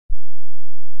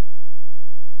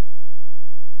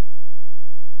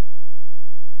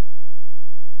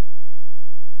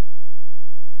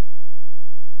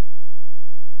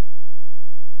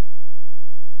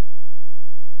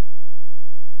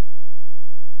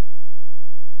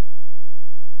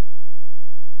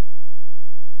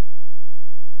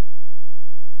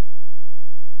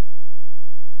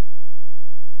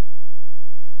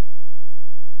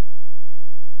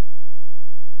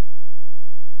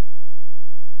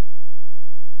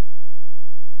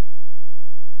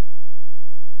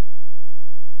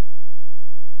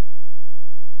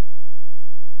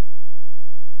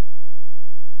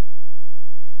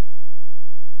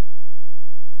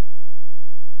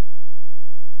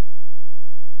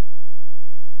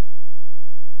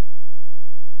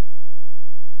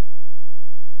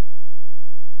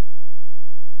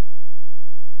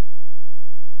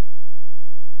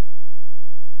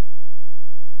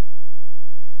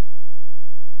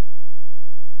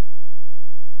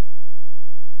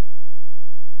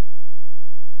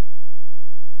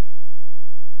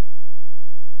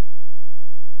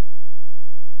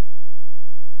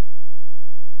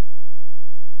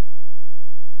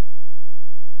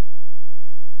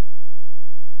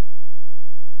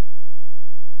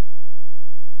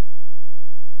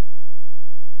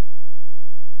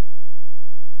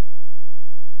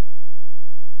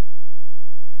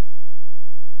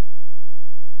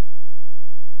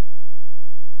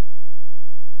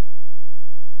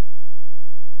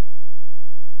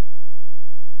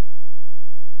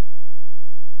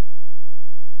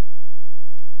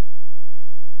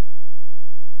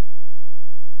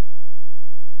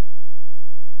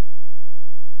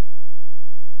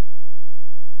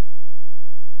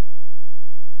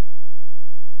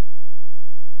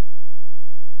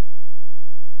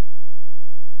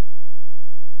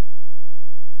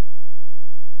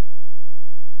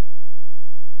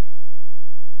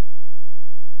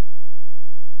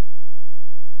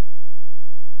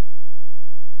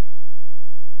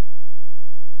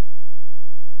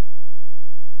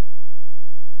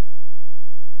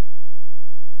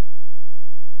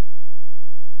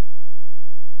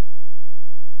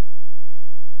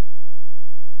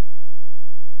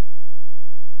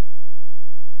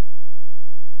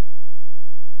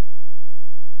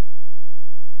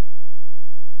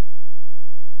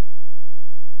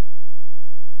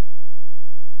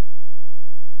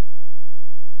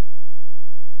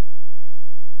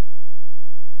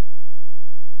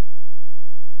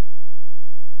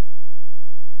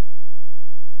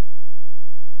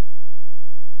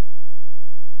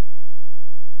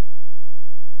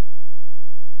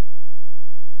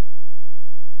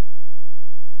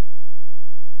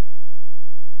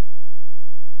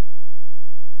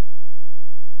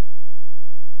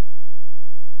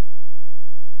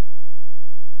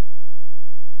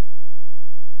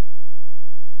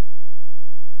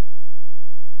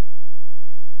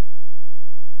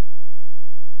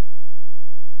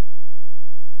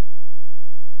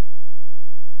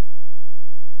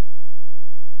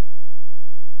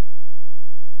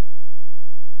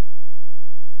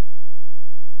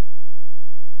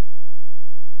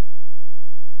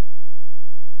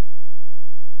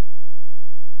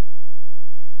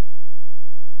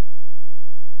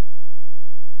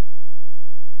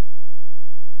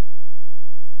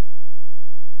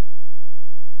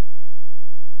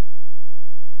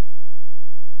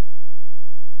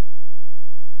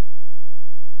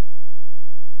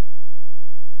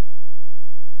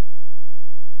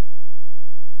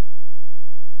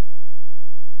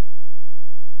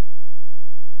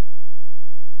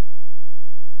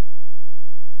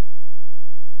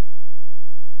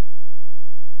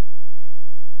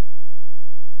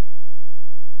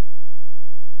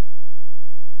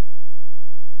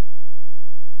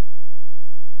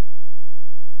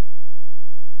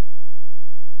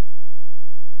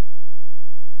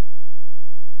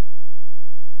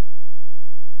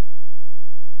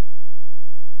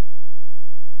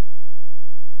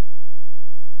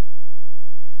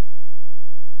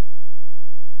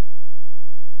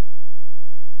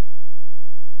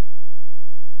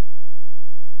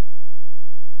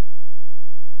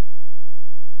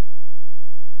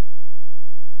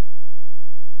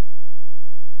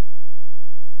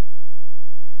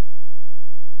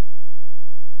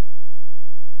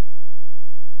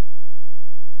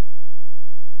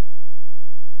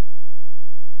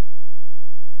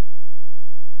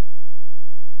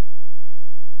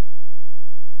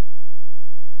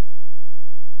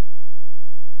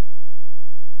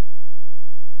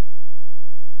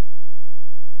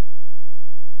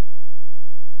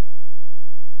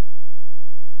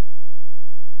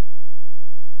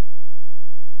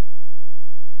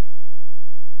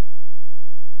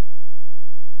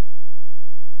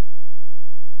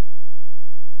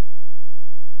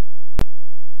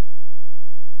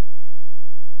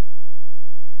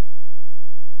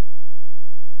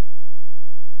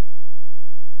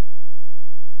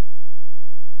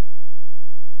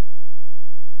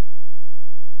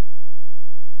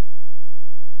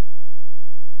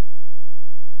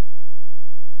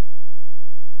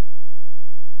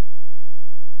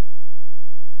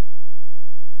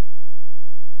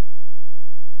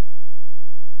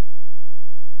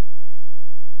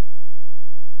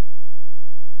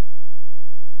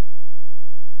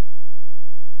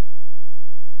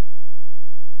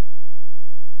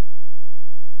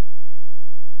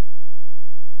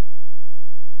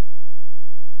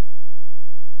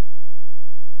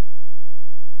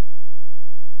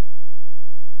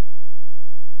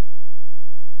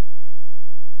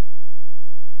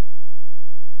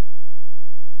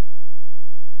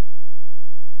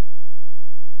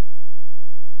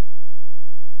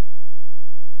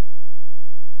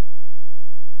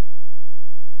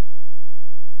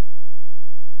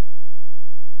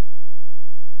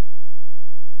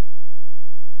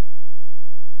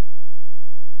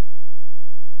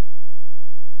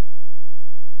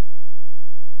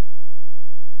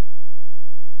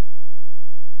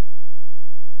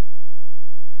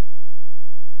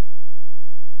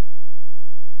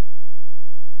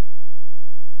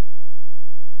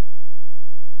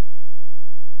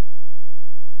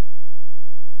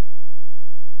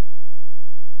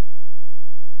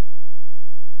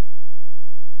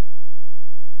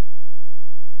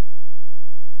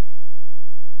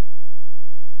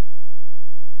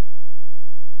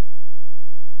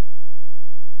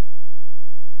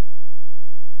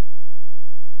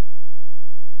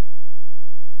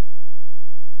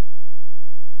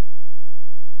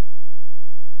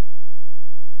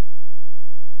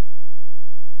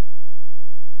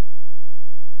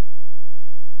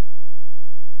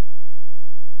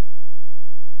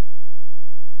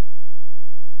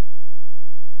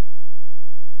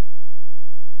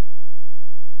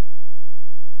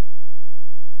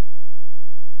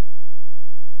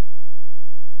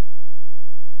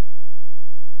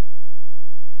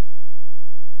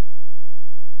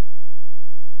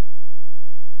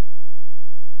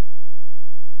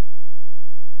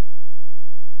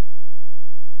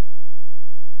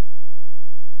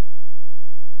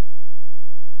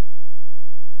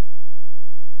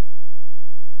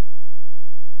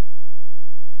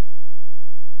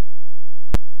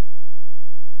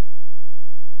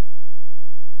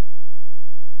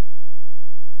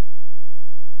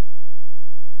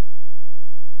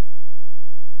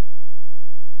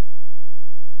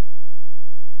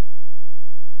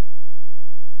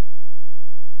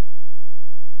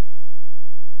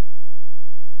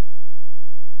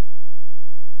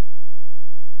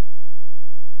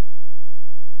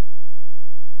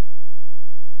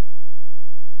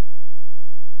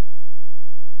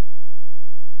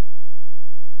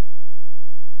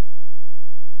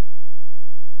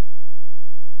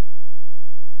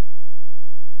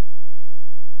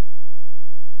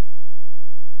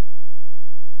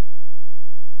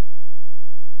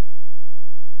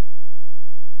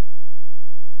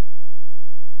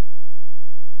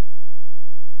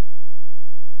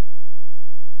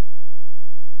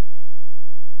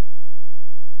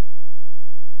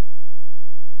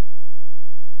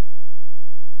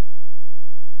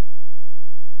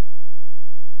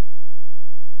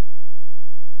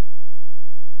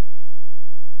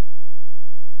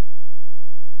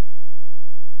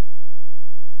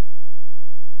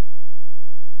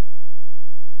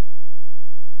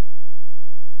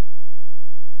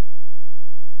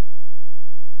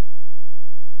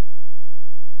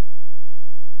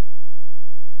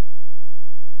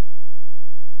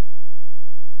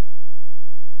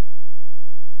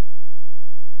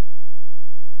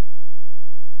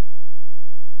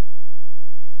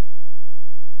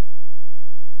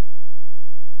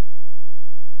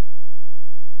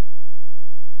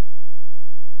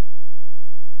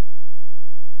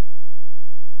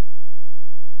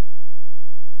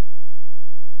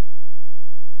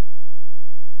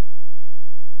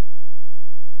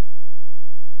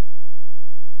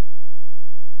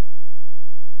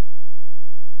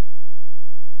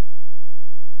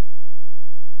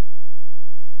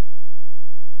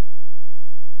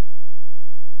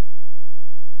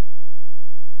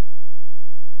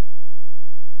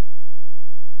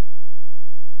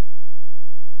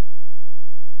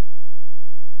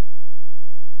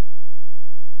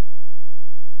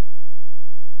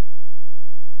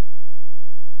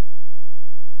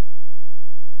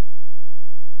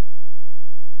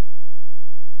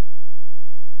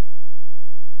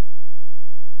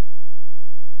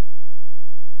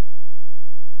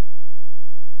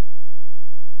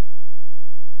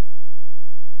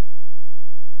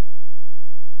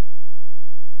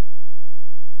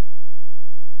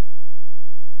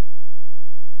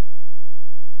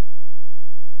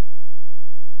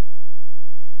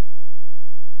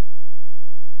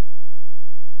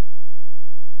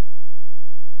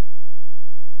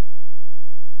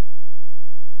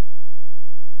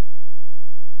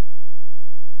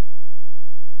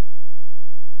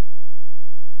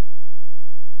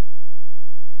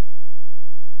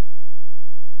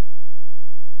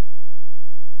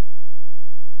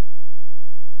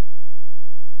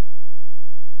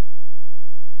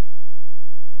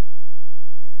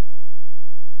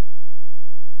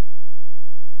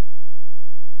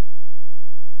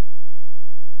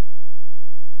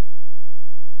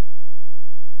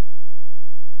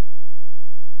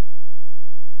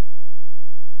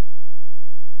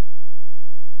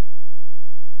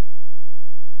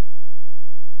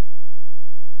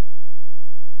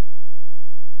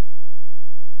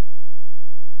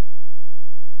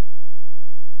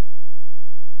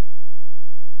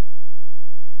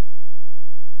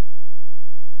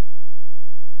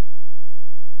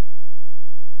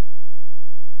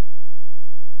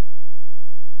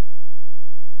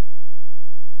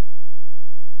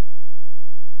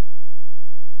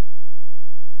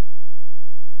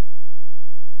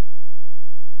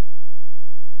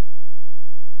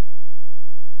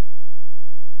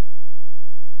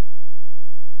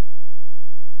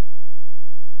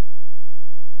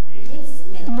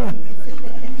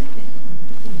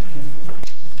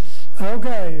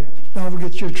Okay, don't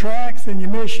forget your tracts and your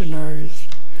missionaries,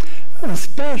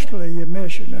 especially your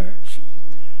missionaries.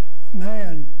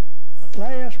 Man,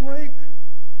 last week,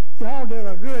 y'all did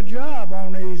a good job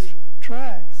on these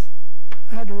tracts.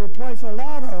 I had to replace a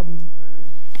lot of them.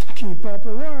 Keep up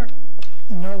the work.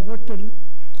 You know what the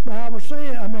Bible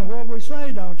says, what we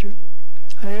say, don't you?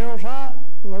 Hell's hot,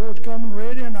 the Lord's coming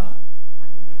ready or not.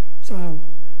 So,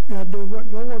 we got to do what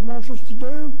the Lord wants us to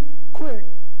do quick,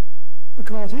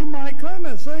 because He might come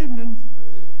this evening,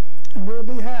 and we'll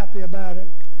be happy about it.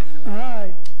 All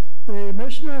right, the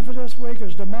missionary for this week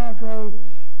is Demetrio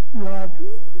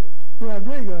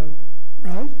Rodrigo,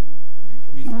 right?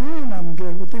 Man, I'm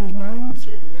good with these names.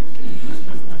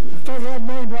 If I had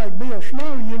names like Bill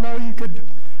Snow, you know, you could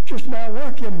just about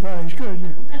work in things, couldn't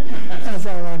you? That's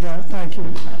all I got. Thank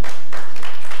you.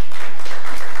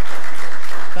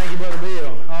 Thank you, Brother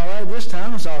Bill. All right, this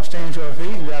time let's all stand to our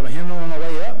feet and grab a hymnal on our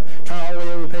way up. Turn all the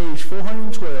way over to page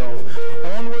 412.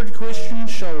 Onward, Christian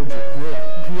Soldier.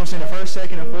 Yeah. We're going to sing the first,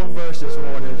 second, and fourth verse this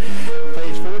morning.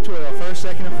 Page 412, first,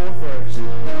 second, and fourth verse.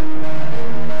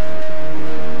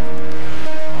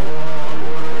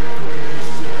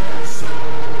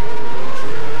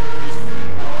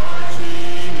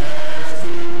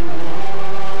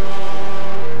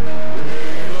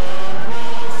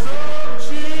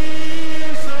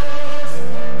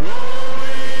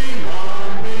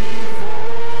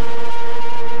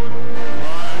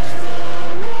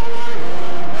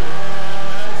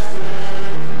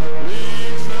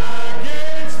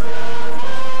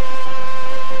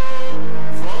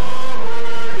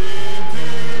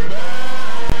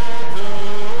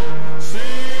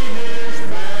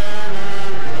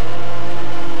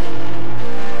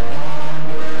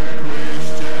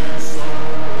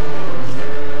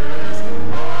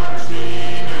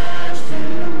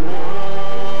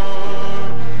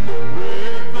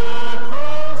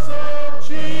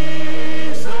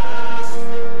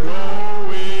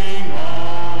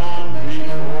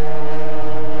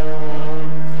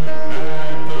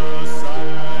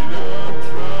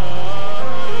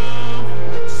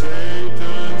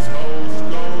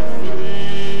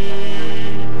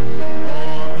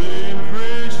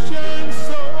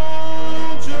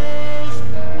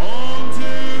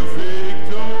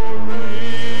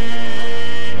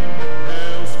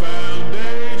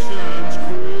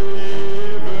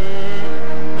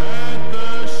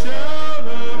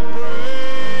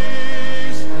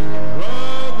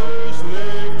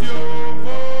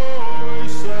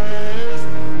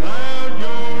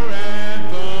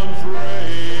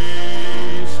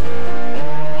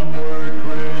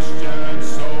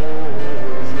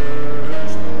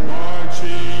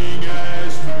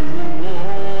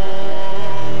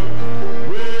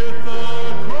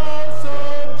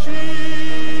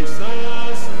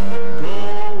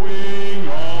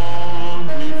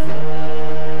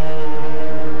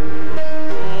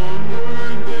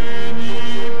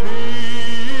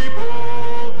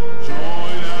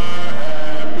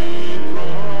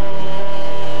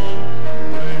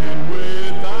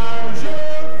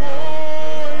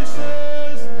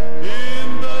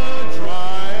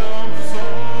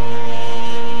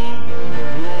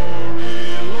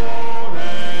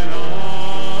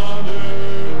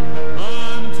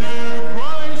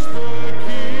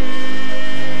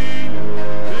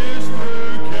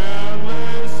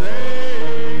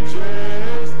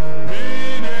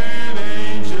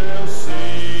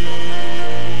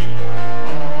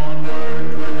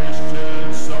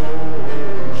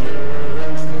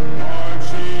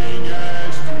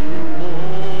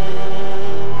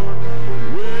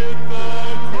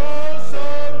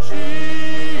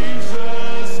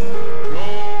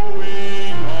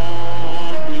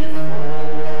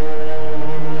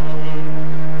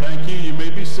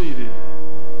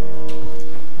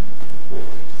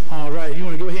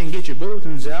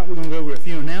 Out. We're going to go over a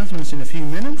few announcements in a few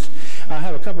minutes. I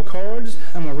have a couple cards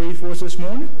I'm going to read for us this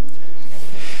morning.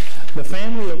 The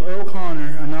family of Earl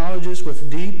Connor acknowledges with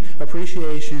deep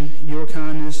appreciation your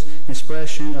kindness and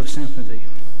expression of sympathy.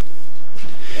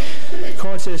 The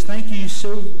card says, thank you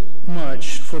so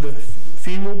much for the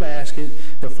funeral basket.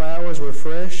 The flowers were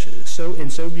fresh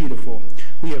and so beautiful.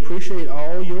 We appreciate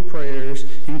all your prayers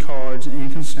and cards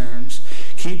and concerns.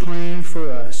 Keep praying for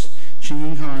us,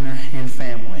 Gene Connor and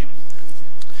family.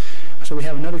 So we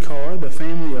have another card. The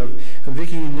family of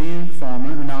Vicki and Leon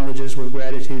Farmer acknowledges with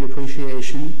gratitude,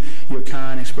 appreciation, your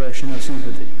kind expression of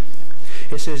sympathy.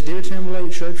 It says, Dear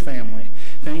Timberlake Church family,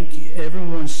 thank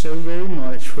everyone so very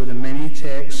much for the many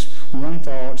texts, warm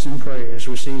thoughts, and prayers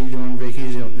received during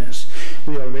Vicki's illness.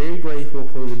 We are very grateful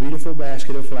for the beautiful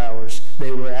basket of flowers.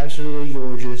 They were absolutely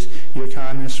gorgeous. Your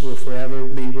kindness will forever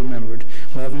be remembered.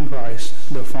 loving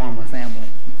Christ, the Farmer family.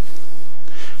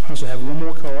 I also have one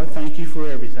more card. Thank you for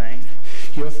everything.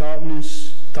 Your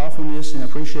thoughtfulness, and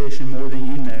appreciation more than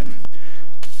you know.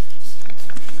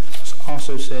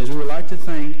 Also says, we would like to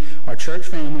thank our church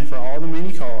family for all the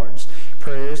many cards,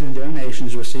 prayers, and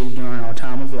donations received during our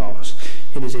time of loss.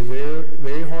 It is a very,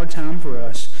 very hard time for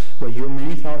us, but your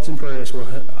many thoughts and prayers will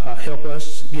help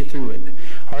us get through it.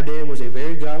 Our dad was a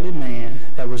very godly man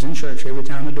that was in church every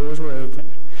time the doors were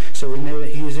open, so we know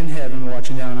that he is in heaven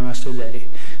watching down on us today.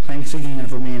 Thanks again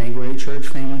for being a great church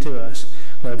family to us.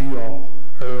 Love you all,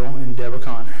 Earl and Deborah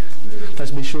Connor.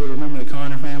 Let's be sure to remember the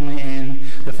Connor family and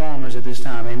the Farmers at this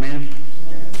time. Amen?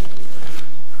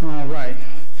 All right.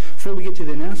 Before we get to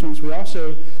the announcements, we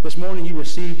also, this morning you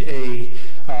received a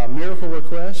miracle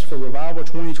request for Revival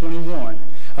 2021.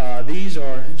 These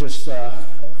are just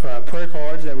prayer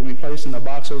cards that will be placed in the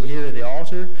box over here at the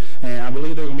altar, and I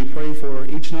believe they're going to be prayed for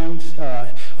each night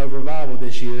of Revival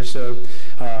this year. So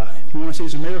if you want to see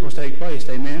some miracles take place,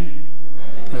 amen?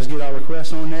 Let's get our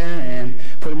requests on there and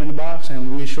put them in the box, and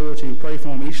we'll be sure to pray for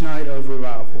them each night of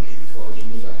Revival.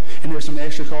 And there's some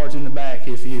extra cards in the back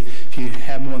if you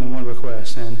have more than one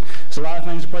request. And there's a lot of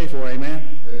things to pray for,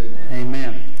 amen?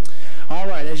 Amen. All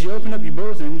right, as you open up your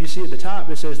bulletin, you see at the top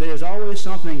it says, there's always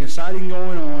something exciting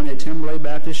going on at Timberlake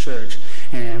Baptist Church,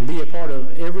 and be a part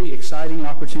of every exciting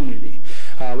opportunity.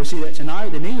 We see that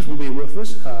tonight the Neves will be with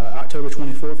us, October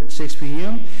 24th at 6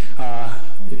 p.m.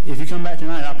 If you come back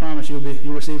tonight, I promise you'll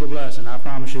receive a blessing. I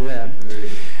promise you that.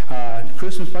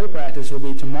 Christmas play practice will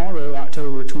be tomorrow,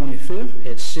 October 25th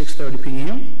at 6:30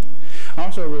 p.m.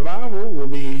 Also, Revival will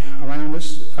be around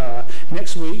us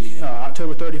next week,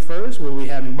 October 31st. We'll be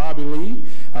having Bobby Lee,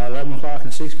 11 o'clock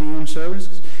and 6 p.m.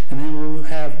 services. And then we'll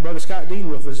have Brother Scott Dean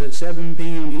with us at 7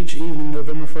 p.m. each evening,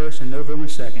 November 1st and November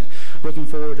 2nd. Looking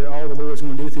forward to all the Lord's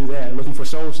going to do through that. Looking for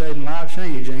soul-saving life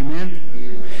change. Amen?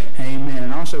 Amen.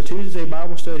 And also, Tuesday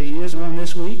Bible study is on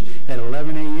this week at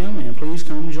 11 a.m. And please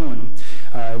come join them.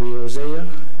 It'll be Hosea,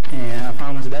 and I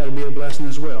promise that will be a blessing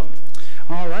as well.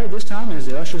 All right, this time as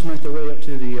the ushers make their way up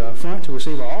to the front to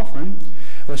receive our offering,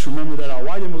 let's remember that our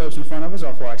white envelopes in front of us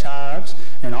are for our tithes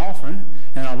and offering,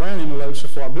 and our brown envelopes are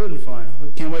for our building fund.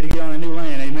 We can't wait to get on a new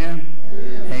land. Amen?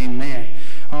 Amen.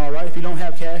 All right, if you don't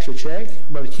have cash or check,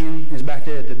 Brother Kim is back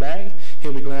there at the back.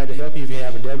 He'll be glad to help you. If you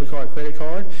have a debit card, credit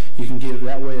card, you can give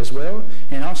that way as well.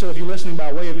 And also, if you're listening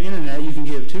by way of internet, you can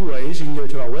give two ways. You can go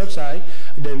to our website,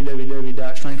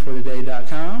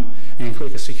 www.strengthfortheday.com, and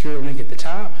click a secure link at the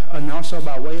top. And also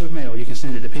by way of mail, you can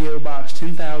send it to P.O. Box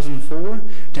 10004,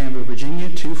 Danville, Virginia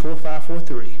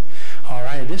 24543. All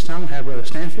right, at this time, we'll have Brother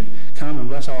Stanford come and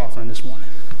bless our offering this morning.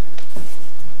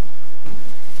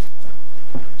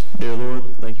 Dear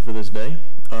Lord, thank you for this day.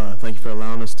 Thank you for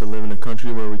allowing us to live in a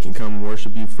country where we can come and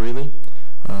worship you freely.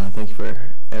 Thank you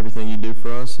for everything you do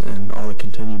for us and all the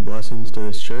continued blessings to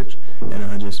this church.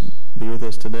 And just be with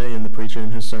us today and the preacher in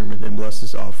his sermon, and bless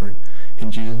this offering. In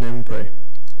Jesus' name we pray.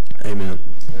 Amen.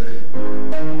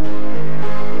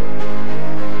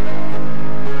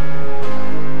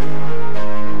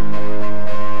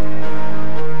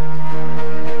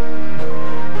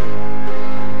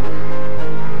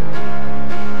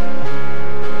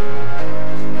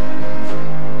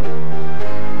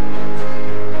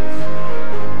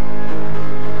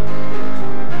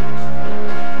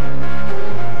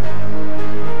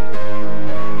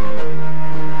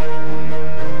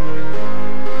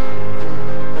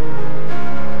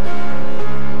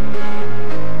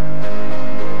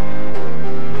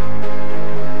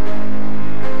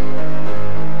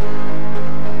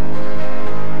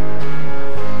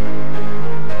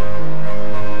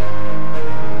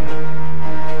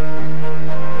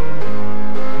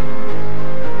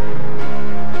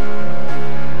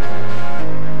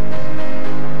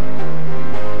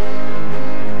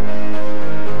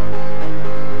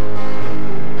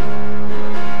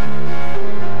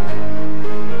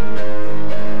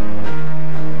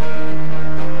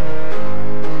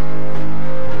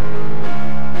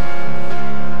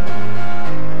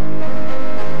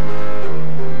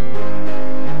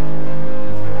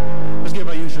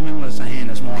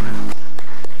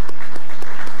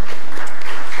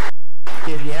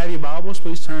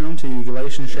 Please turn them to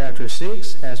Galatians chapter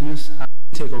 6 as Miss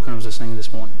Tickle comes to sing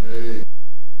this morning. Hey.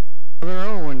 Brother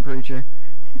Owen, preacher.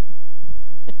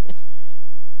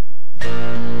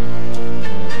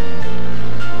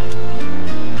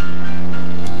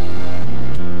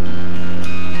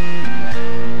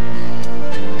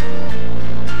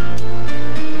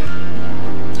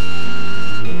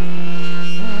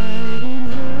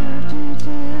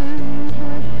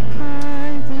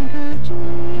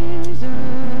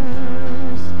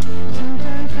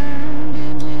 Sometimes found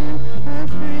in him a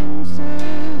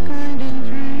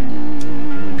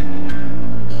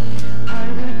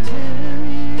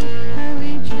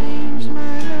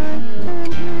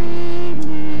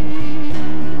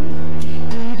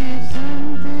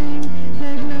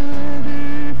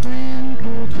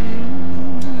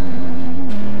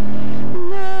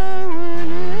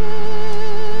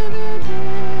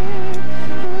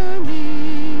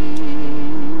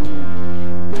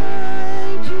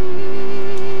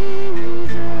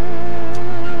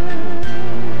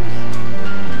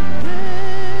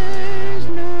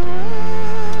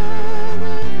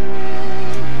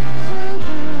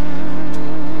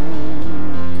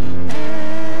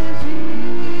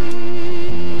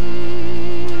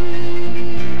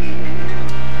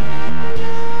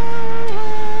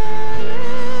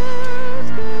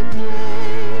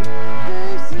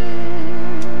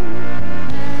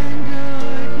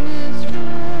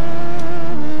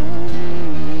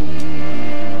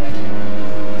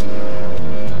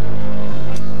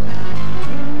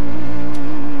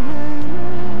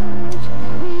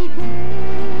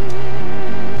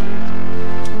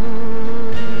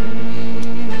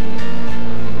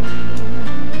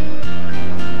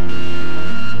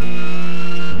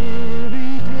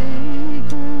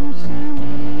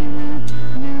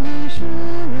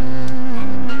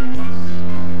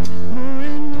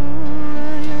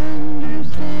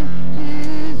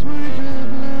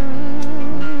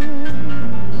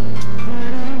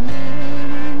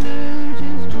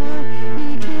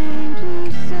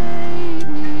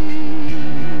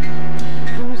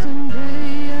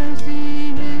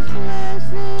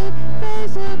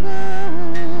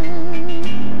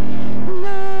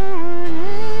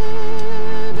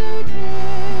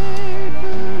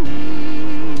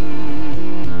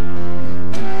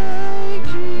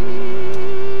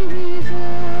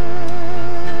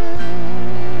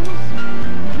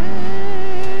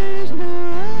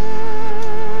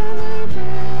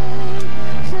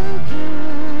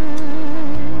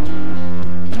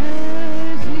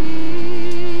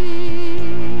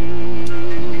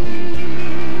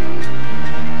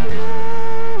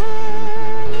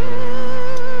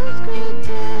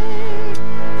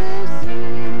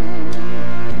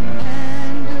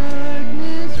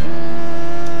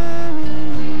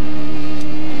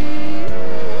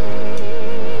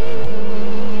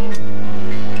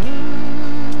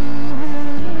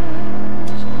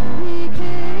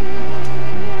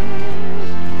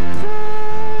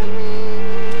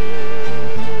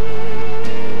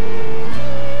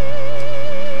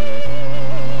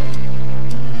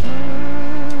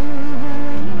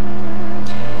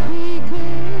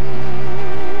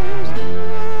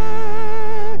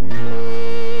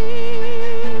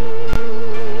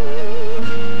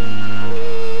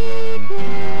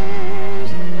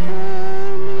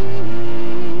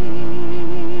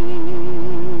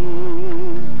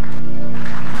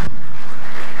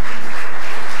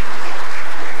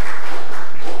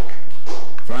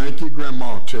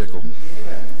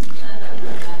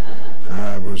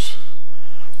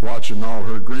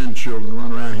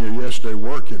first day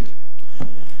working.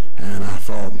 And I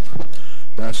thought,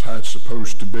 that's how it's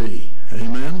supposed to be.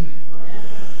 Amen?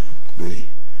 The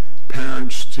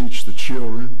parents teach the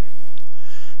children,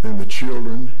 then the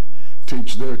children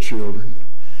teach their children,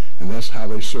 and that's how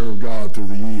they serve God through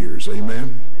the years.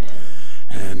 Amen?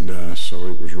 And so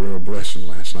it was a real blessing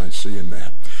last night seeing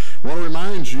that. I want to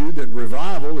remind you that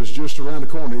revival is just around the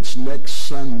corner. It's next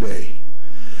Sunday.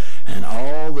 And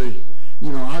all the,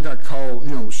 I got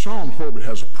called, Sean Horbert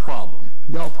has a problem.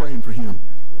 Y'all praying for him?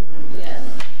 Yes.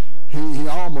 He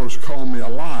almost called me a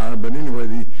liar, but anyway,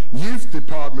 the youth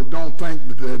department don't think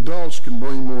that the adults can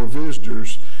bring more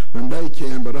visitors than they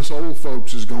can, but us old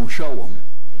folks is going to show them.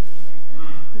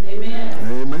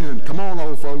 Amen. Amen. Come on,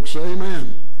 old folks.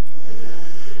 Amen.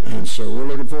 And so we're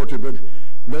looking forward to it. But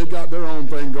they got their own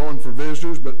thing going for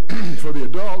visitors, but for the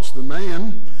adults, the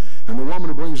man and the woman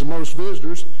who brings the most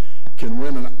visitors can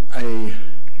win a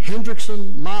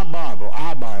Hendrickson My Bible,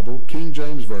 iBible, King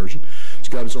James Version. It's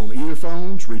got its own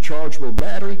earphones, rechargeable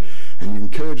battery, and you can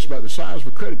carry it. It's about the size of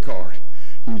a credit card.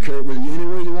 You can carry it with you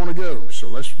anywhere you want to go. So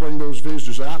let's bring those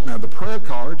visitors out. Now the prayer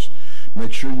cards,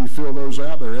 make sure you fill those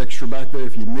out. They're extra back there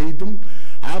if you need them.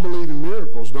 I believe in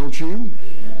miracles, don't you?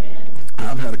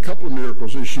 I've had a couple of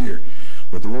miracles this year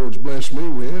that the Lord's blessed me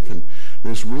with, and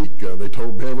this week they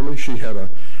told Beverly she had a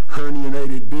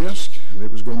herniated disc, and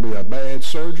it was going to be a bad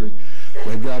surgery.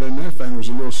 They got in there, found there was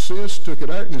a little cyst, took it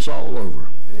out, and it's all over.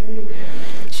 Amen.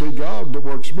 See, God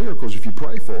works miracles if you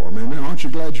pray for them. Amen. Aren't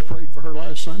you glad you prayed for her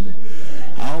last Sunday?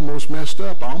 I almost messed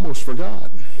up. I almost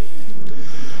forgot.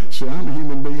 See, I'm a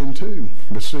human being too.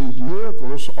 But see,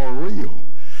 miracles are real,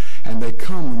 and they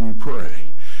come when you pray.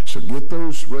 So get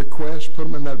those requests, put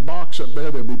them in that box up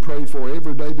there. They'll be prayed for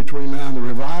every day between now and the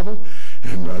revival.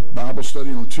 And Bible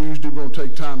study on Tuesday, we're going to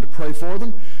take time to pray for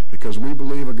them because we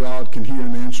believe a God can hear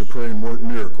and answer prayer and work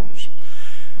miracles.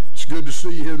 It's good to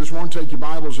see you here this morning. Take your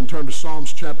Bibles and turn to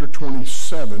Psalms chapter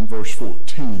 27, verse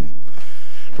 14.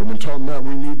 We've been talking about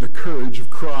we need the courage of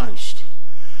Christ.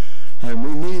 And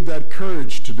we need that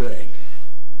courage today.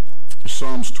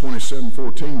 Psalms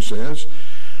 27:14 says,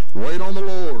 wait on the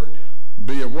Lord.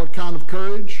 Be of what kind of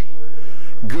courage?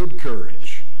 Good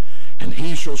courage. And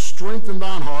he shall strengthen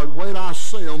thine heart. Wait, I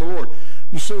say, on the Lord.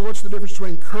 You say, what's the difference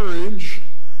between courage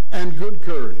and good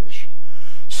courage?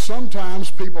 Sometimes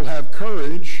people have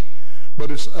courage, but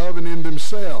it's of and in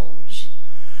themselves,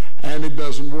 and it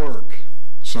doesn't work.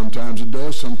 Sometimes it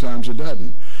does, sometimes it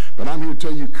doesn't. But I'm here to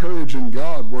tell you, courage in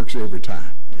God works every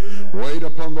time. Wait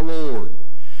upon the Lord.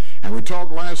 And we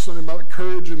talked last Sunday about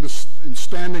courage in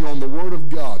standing on the Word of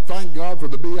God. Thank God for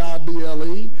the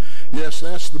Bible. Yes,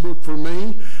 that's the book for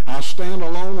me. I stand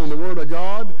alone on the Word of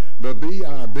God, the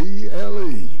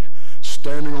Bible,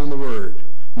 standing on the Word.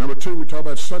 Number two, we talked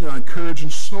about Sunday night, courage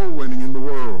and soul winning in the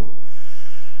world.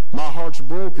 My heart's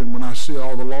broken when I see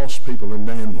all the lost people in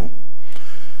Danville.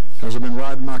 As I've been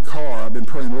riding my car, I've been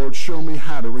praying, Lord, show me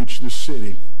how to reach this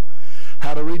city,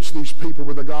 how to reach these people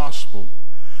with the gospel.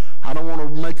 I don't want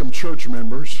to make them church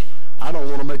members. I don't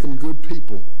want to make them good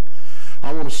people.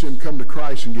 I want to see them come to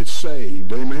Christ and get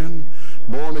saved. Amen?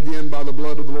 Born again by the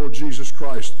blood of the Lord Jesus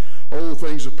Christ. Old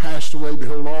things have passed away.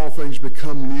 Behold, all things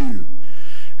become new.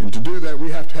 And to do that, we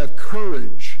have to have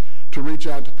courage to reach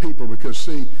out to people because,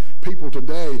 see, people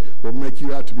today will make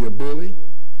you out to be a bully,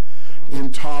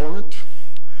 intolerant,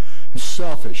 and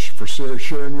selfish for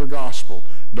sharing your gospel.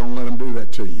 Don't let them do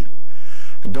that to you.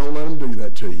 And don't let them do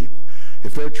that to you.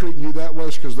 If they're treating you that way,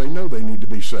 it's because they know they need to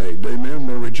be saved. Amen?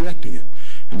 They're rejecting it.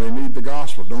 And they need the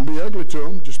gospel. Don't be ugly to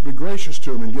them. Just be gracious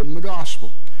to them and give them the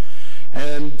gospel.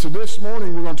 And to this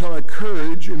morning, we're going to talk about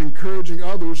courage and encouraging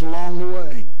others along the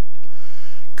way.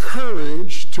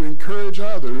 Courage to encourage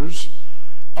others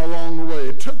along the way.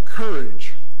 It took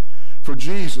courage for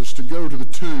Jesus to go to the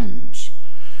tombs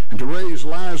and to raise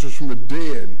Lazarus from the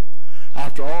dead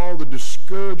after all the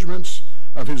discouragements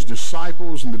of his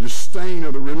disciples and the disdain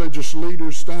of the religious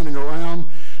leaders standing around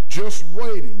just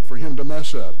waiting for him to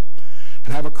mess up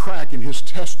and have a crack in his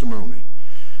testimony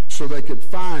so they could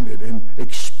find it and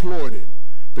exploit it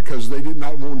because they did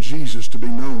not want Jesus to be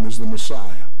known as the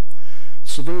Messiah.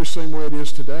 It's the very same way it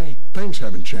is today. Things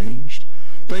haven't changed.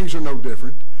 Things are no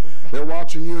different. They're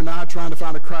watching you and I trying to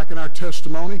find a crack in our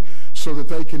testimony so that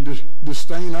they can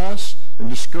disdain us and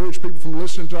discourage people from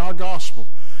listening to our gospel.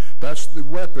 That's the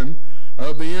weapon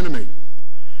of the enemy.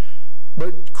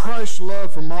 But Christ's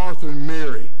love for Martha and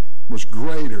Mary was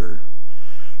greater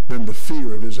than the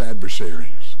fear of his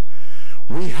adversaries.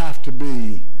 We have to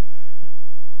be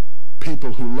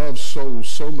people who love souls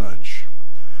so much,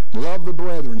 love the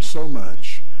brethren so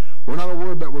much. We're not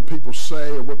worried about what people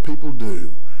say or what people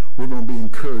do. We're going to be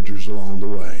encouragers along the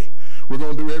way. We're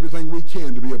going to do everything we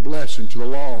can to be a blessing to the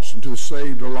lost and to the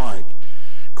saved alike.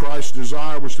 Christ's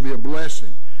desire was to be a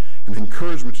blessing and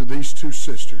encouragement to these two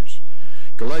sisters.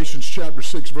 Galatians chapter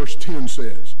 6 verse 10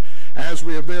 says, as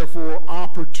we have therefore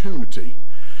opportunity,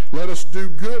 let us do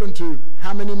good unto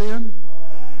how many men?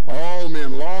 All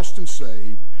men, lost and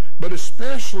saved, but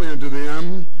especially unto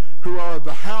them who are of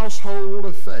the household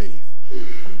of faith.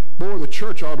 Boy, the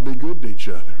church ought to be good to each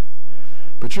other.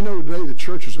 But you know, today the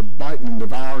churches are biting and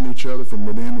devouring each other from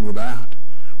within and without.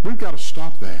 We've got to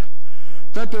stop that.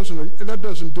 That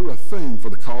doesn't do a thing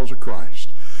for the cause of Christ.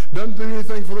 Doesn't do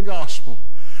anything for the gospel.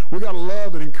 We've got to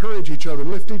love and encourage each other,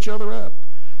 lift each other up.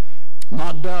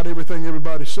 Not doubt everything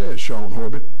everybody says, Sean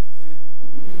Horbit.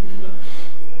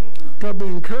 Got to be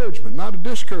encouragement, not a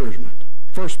discouragement.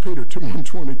 1 Peter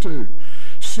 2:1-22.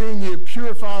 Seeing ye have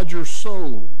purified your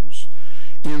souls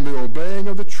in the obeying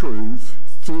of the truth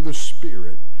through the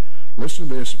Spirit. Listen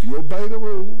to this. If you obey the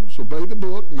rules, obey the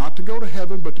book, not to go to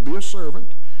heaven, but to be a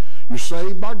servant, you're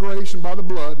saved by grace and by the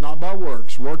blood, not by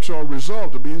works. Works are a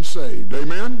result of being saved.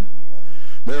 Amen?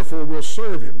 Therefore, we'll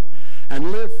serve him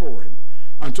and live for him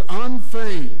unto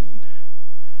unfeigned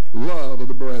love of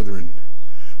the brethren.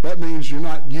 That means you're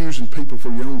not using people for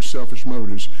your own selfish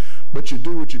motives, but you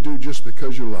do what you do just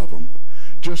because you love them,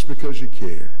 just because you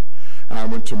care. I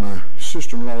went to my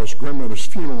sister-in-law's grandmother's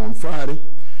funeral on Friday,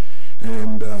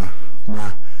 and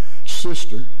my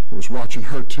sister was watching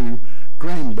her two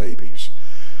grandbabies.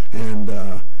 And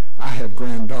I have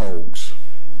grand dogs.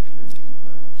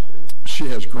 She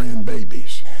has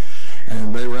grandbabies.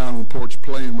 And they were out on the porch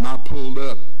playing. When I pulled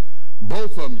up,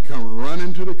 both of them come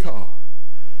running to the car.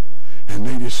 And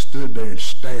they just stood there and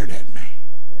stared at me.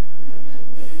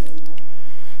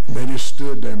 They just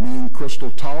stood there. Me and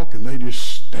Crystal talked, and they just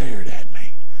stared at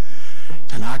me.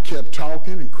 And I kept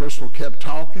talking, and Crystal kept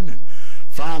talking, and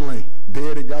finally,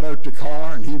 Daddy got out the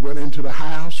car, and he went into the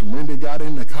house, and Wendy got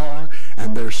in the car,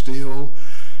 and they're still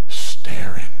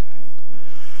staring.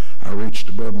 I reached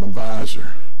above my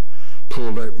visor,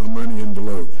 pulled out my money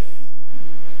envelope,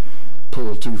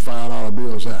 pulled 2 $5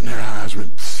 bills out, and their eyes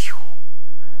went, phew.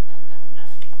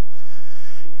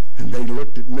 And they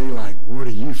looked at me like, what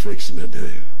are you fixing to do?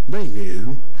 They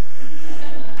knew.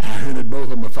 I handed both of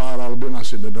them a $5 bill, and I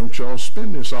said, now don't y'all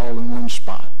spend this all in one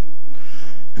spot.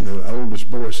 And the oldest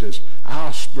boy says,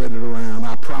 I'll spread it around.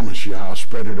 I promise you I'll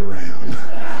spread it around.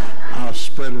 I'll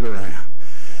spread it around.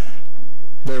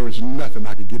 There was nothing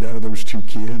I could get out of those two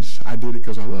kids. I did it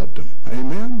because I loved them.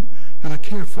 Amen? And I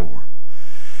care for them.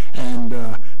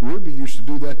 And Ruby used to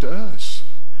do that to us.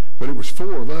 But it was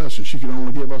 4 of us, and she could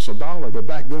only give us $1. But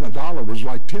back then, $1 was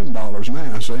like $10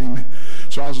 now. So, amen.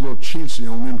 So I was a little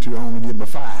chintzy on them two. I only give them a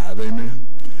 5. Amen.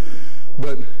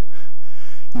 But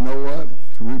you know what?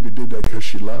 Ruby did that because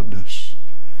she loved us.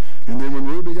 And then when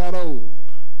Ruby got old,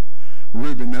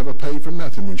 Ruby never paid for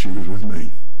nothing when she was with me.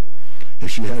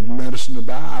 If she had medicine to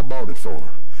buy, I bought it for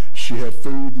her. She had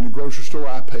food in the grocery store,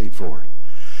 I paid for it.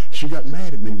 She got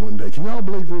mad at me one day. Can y'all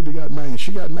believe Ruby got mad?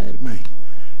 She got mad at me.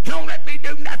 You don't let me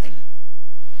do nothing.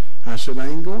 I said, I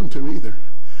ain't going to either.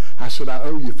 I said, I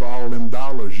owe you for all them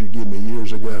dollars you gave me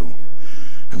years ago.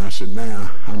 And I said,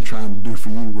 now I'm trying to do for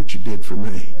you what you did for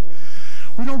me.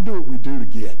 We don't do what we do to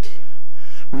get.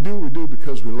 We do what we do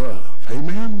because we love.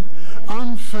 Amen?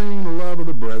 Unfeigned love of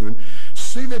the brethren.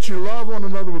 See that you love one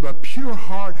another with a pure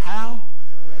heart. How?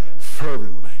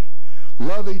 Fervently.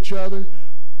 Love each other.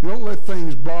 You don't let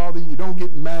things bother you. You don't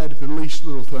get mad at the least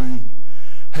little thing.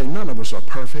 Hey, none of us are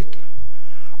perfect.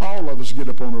 All of us get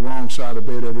up on the wrong side of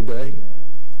bed every day.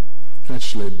 That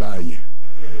slid by you.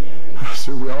 I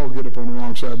said we all get up on the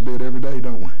wrong side of bed every day,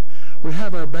 don't we? We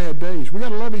have our bad days. We got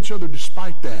to love each other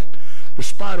despite that,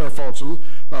 despite our faults.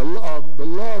 The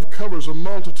love covers a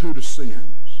multitude of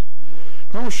sins.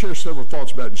 I want to share several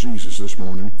thoughts about Jesus this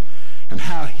morning and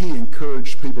how he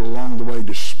encouraged people along the way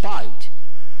despite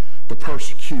the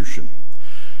persecution.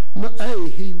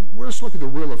 Let's look at the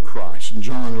will of Christ in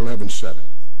John 11:7.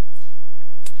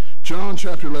 John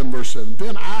chapter 11, verse 7.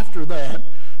 Then after that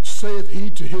saith he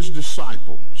to his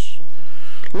disciples,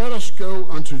 let us go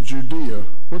unto Judea.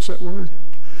 What's that word?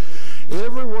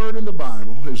 Every word in the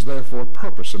Bible is there for a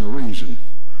purpose and a reason.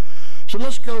 So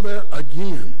let's go there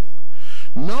again.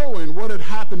 Knowing what had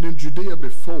happened in Judea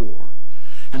before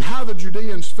and how the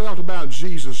Judeans felt about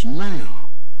Jesus now,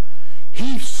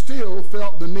 he still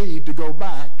felt the need to go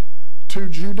back to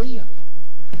Judea.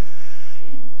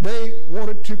 They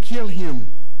wanted to kill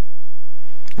him.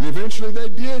 And eventually they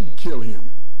did kill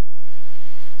him.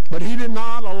 But he did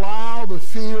not allow the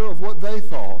fear of what they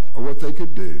thought or what they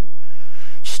could do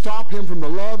stop him from the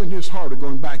love in his heart of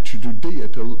going back to Judea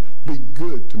to be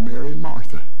good to Mary and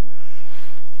Martha.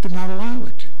 Did not allow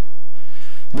it.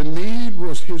 The need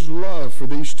was his love for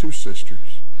these two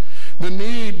sisters. The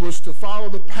need was to follow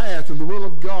the path and the will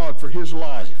of God for his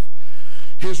life.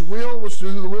 His will was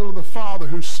to do the will of the Father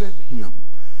who sent him.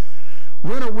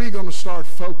 When are we going to start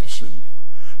focusing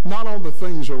not on the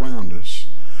things around us,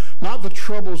 not the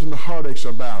troubles and the heartaches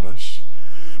about us,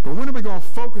 but when are we going to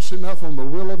focus enough on the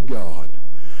will of God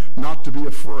not to be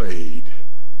afraid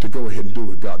to go ahead and do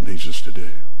what God needs us to do?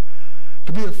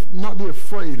 To not be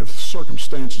afraid of the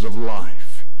circumstances of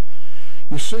life.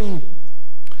 You see,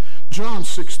 John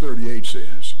 6:38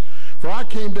 says, "For I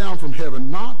came down from heaven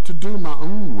not to do my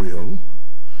own will,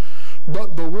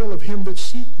 but the will of him that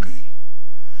sent me."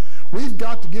 We've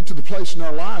got to get to the place in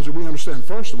our lives where we understand,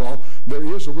 first of all, there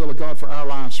is a will of God for our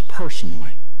lives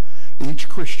personally. Each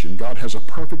Christian, God has a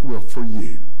perfect will for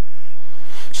you.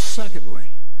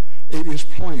 Secondly, it is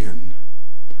planned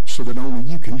so that only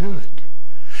you can do it.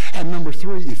 And number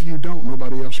three, if you don't,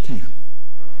 nobody else can.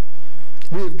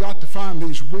 We have got to find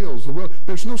these wills.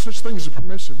 There's no such thing as a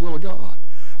permissive will of God.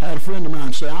 I had a friend of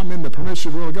mine say, "I'm in the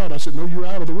permissive will of God." I said, "No, you're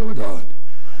out of the will of God.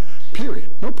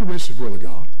 Period. No permissive will of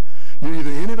God. You're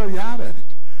either in it or you're out of it."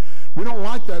 We don't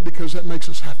like that because that makes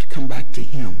us have to come back to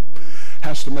him.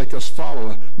 Has to make us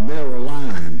follow a narrow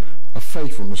line of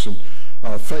faithfulness and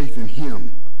faith in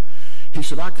him. He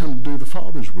said, "I come to do the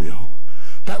Father's will."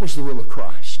 That was the will of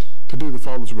Christ, to do the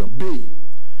Father's will. B,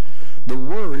 the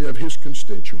worry of his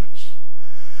constituents.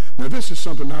 Now, this is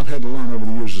something I've had to learn over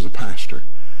the years as a pastor.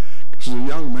 Because as a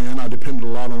young man, I depended a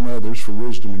lot on others for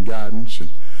wisdom and guidance, and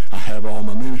I have all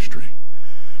my ministry.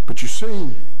 But you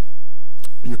see,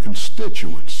 your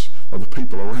constituents are the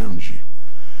people around you.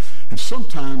 And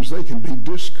sometimes they can be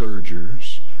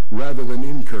discouragers rather than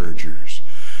encouragers.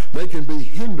 They can be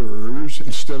hinderers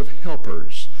instead of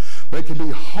helpers. They can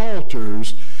be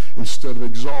halters instead of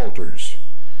exalters.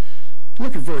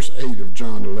 Look at verse 8 of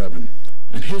John 11.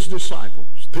 "And his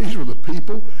disciples," these were the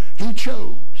people he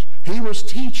chose. He was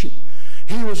teaching.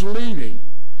 He was leading.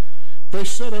 "They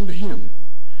said unto him,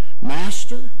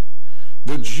 Master,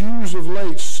 the Jews of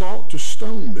late sought to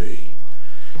stone thee,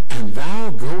 and thou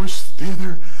goest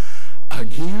thither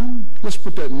again?" Let's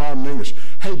put that in modern English.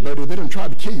 Hey, buddy, they done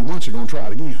tried to kill you once, they're going to try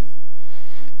it again.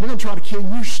 They're going to try to kill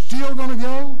you. You're still going to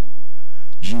go?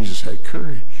 Jesus had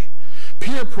courage.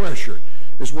 Peer pressure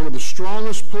is one of the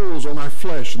strongest pulls on our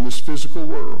flesh in this physical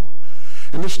world.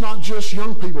 And it's not just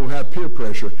young people who have peer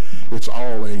pressure. It's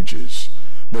all ages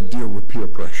that deal with peer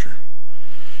pressure.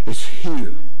 It's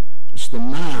here. It's the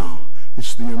now.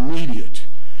 It's the immediate.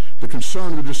 The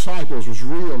concern of the disciples was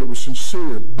real. It was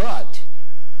sincere. But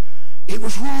it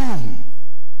was wrong.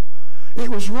 It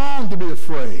was wrong to be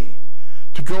afraid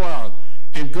to go out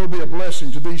and go be a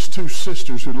blessing to these two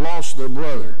sisters who lost their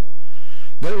brother.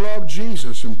 They loved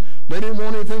Jesus, and they didn't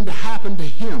want anything to happen to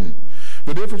him.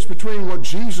 The difference between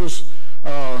Jesus'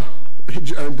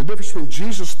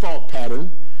 thought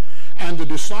pattern and the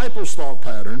disciples' thought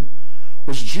pattern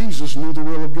was Jesus knew the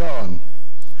will of God.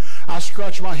 I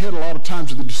scratch my head a lot of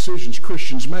times at the decisions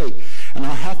Christians make, and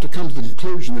I have to come to the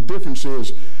conclusion the difference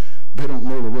is they don't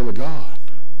know the will of God.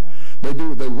 They do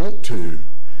what they want to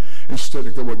instead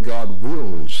of what God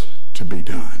wills to be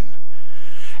done.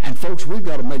 And folks, we've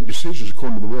got to make decisions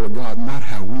according to the will of God, not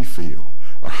how we feel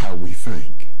or how we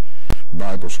think. The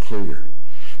Bible's clear.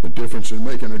 The difference in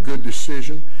making a good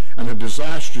decision and a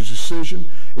disastrous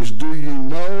decision is, do you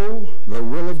know the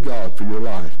will of God for your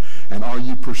life? And are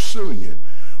you pursuing it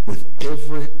with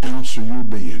every ounce of your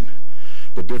being?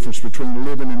 The difference between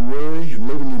living in worry and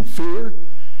living in fear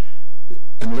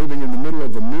and living in the middle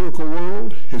of the miracle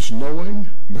world is knowing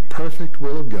the perfect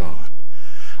will of God.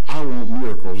 I want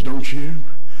miracles, don't you?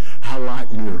 I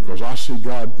like miracles.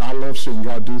 I love seeing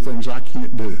God do things I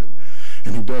can't do.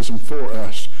 And he does them for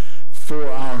us,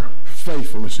 for our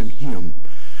faithfulness in him.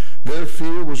 Their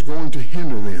fear was going to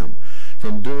hinder them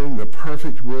from doing the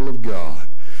perfect will of God.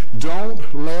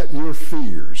 Don't let your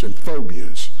fears and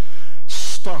phobias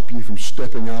stop you from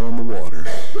stepping out on the water,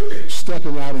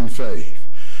 stepping out in faith.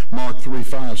 Mark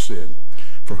 3:5 said,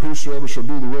 "For whosoever shall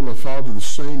do the will of the Father, the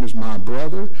same is my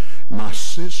brother, my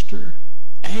sister,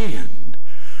 and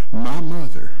my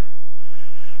mother."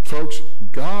 Folks,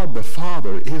 God the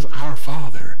Father is our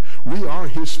Father. We are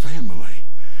his family.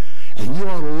 And you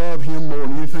ought to love him more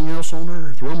than anything else on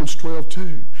earth. Romans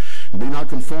 12:2. "Be not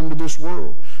conformed to this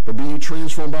world, but be ye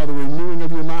transformed by the renewing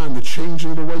of your mind," the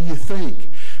changing of the way you think,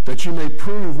 "that you may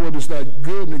prove what is that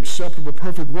good and acceptable,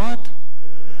 perfect" what?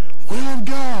 Will of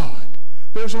God.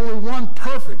 There's only one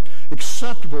perfect,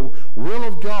 acceptable will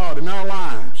of God in our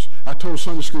lives. I told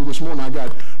Sunday school this morning I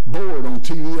got bored on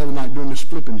TV the other night doing this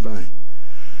flipping thing.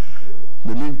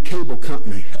 The new cable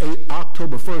company,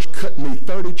 October 1st, cut me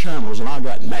 30 channels, and I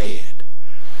got mad.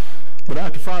 But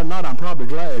after Friday night, I'm probably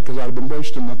glad because I'd have been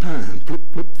wasting my time. Flip,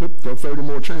 flip, flip, throw 30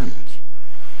 more channels.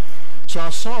 So I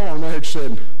saw on there it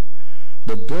said,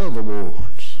 the Dove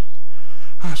Awards.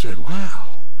 I said,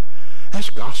 wow, that's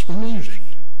gospel music.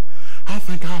 I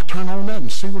think I'll turn on that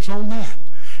and see what's on that.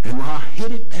 And when I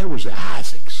hit it, there was the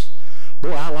Isaacs.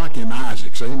 Boy, I like them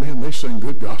Isaacs. Amen. They sing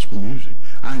good gospel music.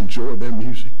 I enjoyed their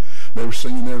music. They were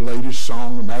singing their latest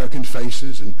song, American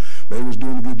Faces, and they was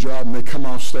doing a good job. And they come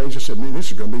off stage. I said, man,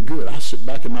 this is going to be good. I sit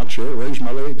back in my chair, raise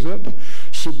my legs up, and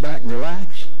sit back and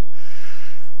relax.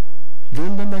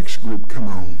 Then the next group come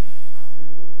on.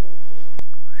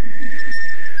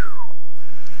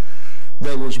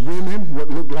 There was women what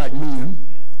looked like men,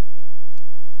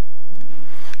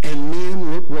 and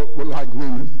men looked what looked like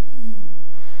women.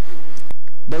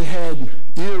 They had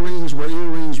earrings where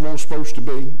earrings weren't supposed to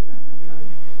be.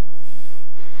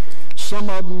 Some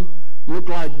of them looked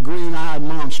like green-eyed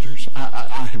monsters.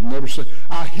 I have never seen.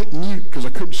 I hit mute because I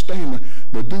couldn't stand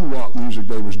the doo-wop music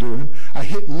they was doing. I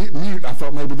hit mute. I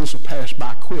thought maybe this will pass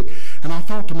by quick. And I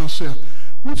thought to myself,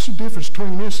 what's the difference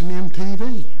between this and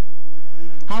MTV?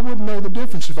 I wouldn't know the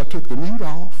difference if I took the mute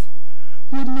off.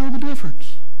 Wouldn't know the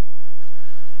difference.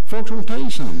 Folks, I want to tell you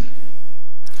something.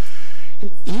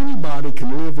 Anybody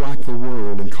can live like the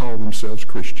world and call themselves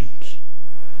Christians.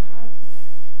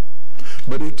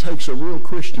 But it takes a real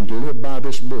Christian to live by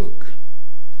this book.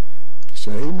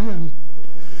 Say amen.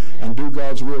 And do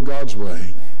God's will God's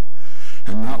way.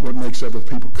 And not what makes other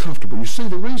people comfortable. You see,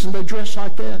 the reason they dress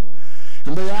like that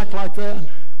and they act like that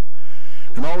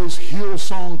and all these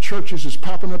Hillsong churches is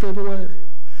popping up everywhere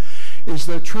is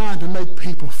they're trying to make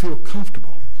people feel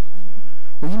comfortable.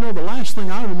 Well, you know, the last thing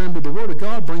I remember, the Word of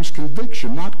God brings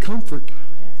conviction, not comfort.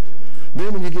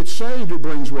 Then when you get saved, it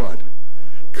brings what?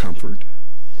 Comfort.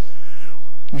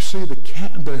 You see,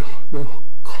 the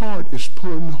cart is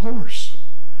pulling the horse.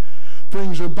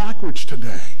 Things are backwards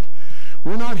today.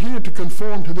 We're not here to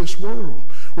conform to this world.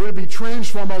 We're to be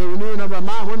transformed by the renewing of our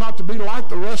mind. We're not to be like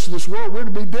the rest of this world. We're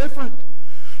to be different.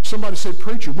 Somebody said,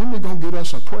 preacher, when are we going to get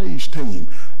us a praise team?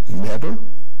 Never.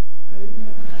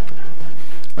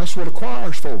 That's what a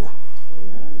choir's for.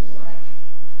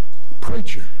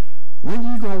 Preacher, when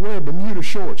are you going to wear Bermuda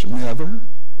shorts? Never.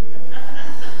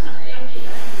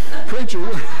 Preacher,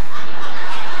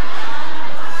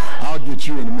 I'll get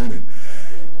you in a minute.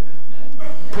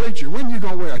 Preacher, when are you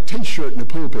going to wear a t-shirt in the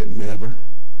pulpit? Never.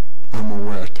 I'm going to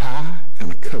wear a tie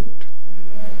and a coat.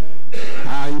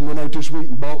 I even went out this week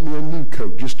and bought me a new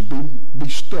coat just to be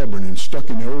stubborn and stuck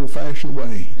in the old-fashioned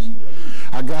ways.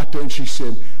 I got there and she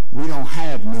said, we don't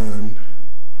have none.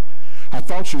 I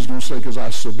thought she was going to say because I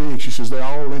was so big. She says, they're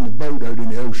all in the boat out in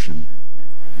the ocean.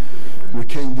 We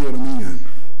can't get them in.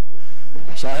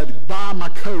 So I had to buy my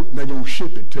coat and they're going to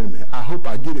ship it to me. I hope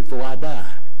I get it before I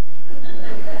die.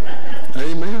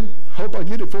 Amen. Hope I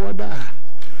get it before I die.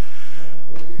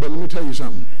 But let me tell you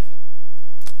something.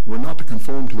 We're not to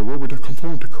conform to the world. We're to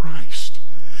conform to Christ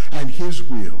and His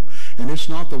will. And it's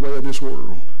not the way of this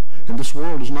world. And this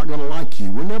world is not going to like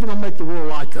you. We're never going to make the world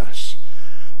like us.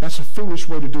 That's a foolish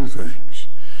way to do things.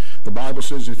 The Bible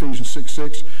says in Ephesians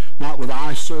 6:6, not with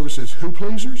eye service as who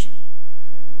pleasers?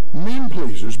 Men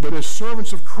pleasers, but as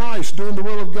servants of Christ, doing the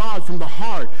will of God from the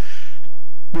heart,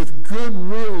 with good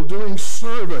will, doing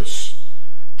service,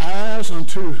 as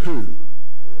unto who?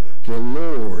 The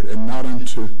Lord, and not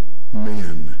unto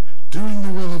men. Doing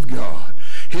the will of God.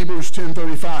 Hebrews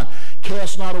 10:35,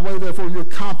 cast not away therefore your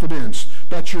confidence,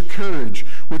 that your courage,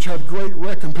 which hath great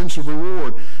recompense of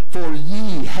reward, for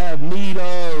ye have need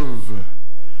of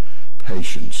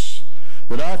patience,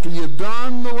 that after you've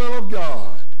done the will of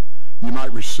God, you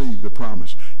might receive the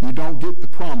promise. You don't get the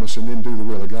promise and then do the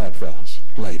will of God, fellas,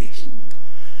 ladies.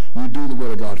 You do the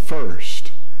will of God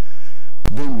first,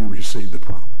 then you receive the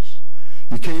promise.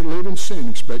 You can't live in sin and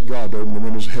expect God to open the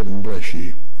windows of heaven and bless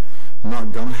you.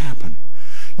 Not going to happen.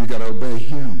 You got to obey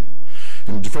Him.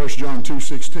 In 1 John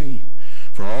 2:16,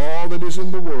 for all that is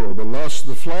in the world, the lust of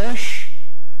the flesh,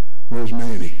 where's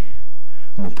Manny?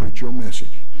 I'm going to preach your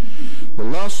message. The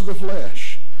lust of the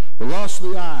flesh, the lust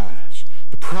of the eyes,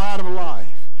 the pride of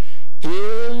life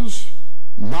is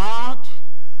not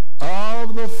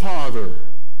of the Father,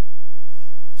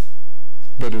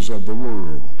 but is of the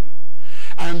world.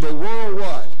 And the world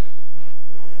what?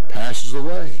 Passes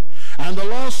away. And the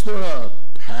lust thereof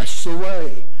passes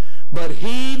away. But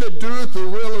he that doeth the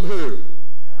will of who?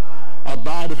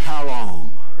 Abideth how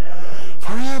long?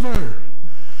 Forever.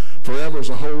 Forever is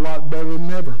a whole lot better than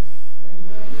never.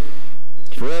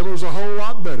 Forever is a whole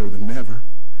lot better than never.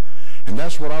 And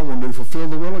that's what I want to do, fulfill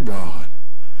the will of God,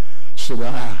 so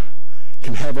that I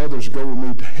can have others go with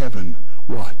me to heaven.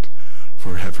 What?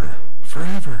 Forever.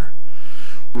 Forever.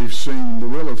 We've seen the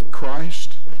will of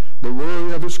Christ, the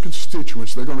worry of his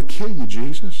constituents. They're going to kill you,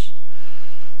 Jesus.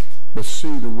 But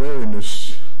see the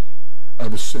wariness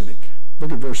of the cynic.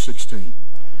 Look at verse 16.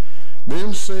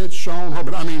 Then said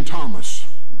Thomas,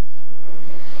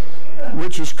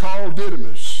 which is called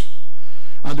Didymus,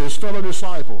 unto his fellow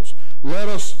disciples, let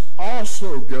us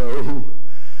also go,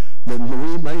 that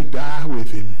we may die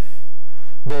with him.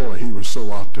 Boy, he was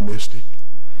so optimistic.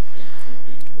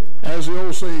 As the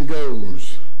old saying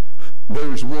goes,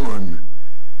 there's one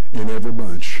in every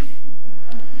bunch.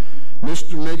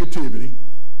 Mr. Negativity,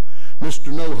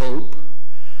 Mr. No Hope,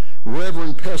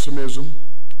 Reverend Pessimism.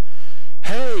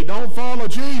 Hey, don't follow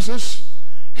Jesus.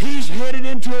 He's headed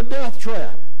into a death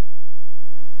trap.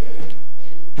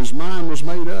 His mind was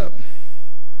made up.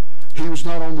 He was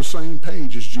not on the same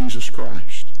page as Jesus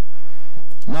Christ.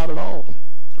 Not at all.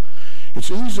 It's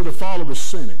easy to follow the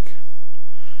cynic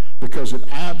because it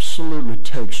absolutely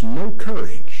takes no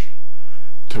courage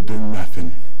to do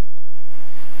nothing.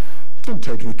 It doesn't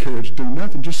take any courage to do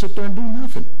nothing. Just sit there and do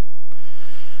nothing.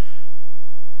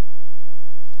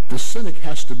 The cynic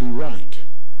has to be right.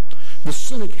 The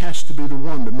cynic has to be the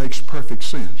one that makes perfect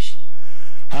sense.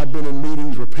 I've been in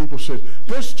meetings where people said,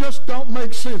 this just don't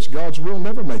make sense. God's will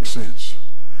never makes sense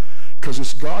because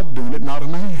it's God doing it, not a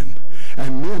man.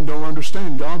 And men don't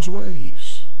understand God's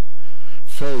ways.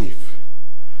 Faith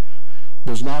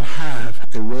does not have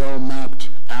a well-mapped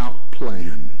out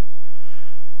plan.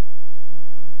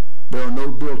 There are no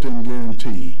built-in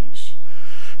guarantees.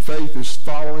 Faith is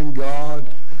following God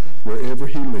wherever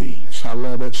he leads. I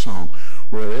love that song.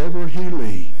 Wherever he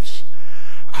leads,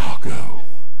 I'll go.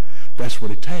 That's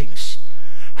what it takes.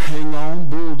 Hang on,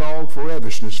 bulldog for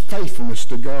faithfulness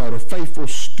to God, a faithful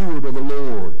steward of the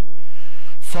Lord.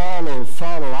 Follow,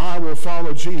 I will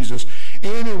follow Jesus.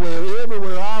 Anywhere,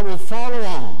 everywhere, I will follow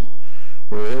on.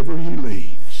 Wherever he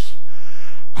leads,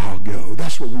 I'll go.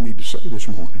 That's what we need to say this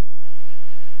morning.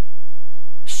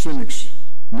 Cynics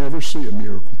never see a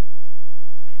miracle.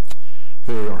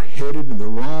 They are headed in the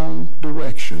wrong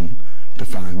direction to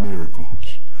find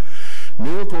miracles.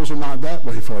 Miracles are not that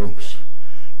way, folks.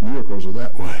 Miracles are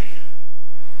that way.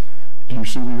 Do you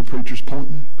see where the preacher's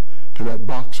pointing? To that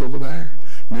box over there?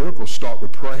 Miracles start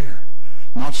with prayer,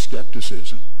 not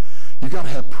skepticism. You got to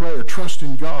have prayer, trust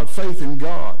in God, faith in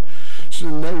God.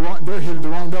 So they're headed the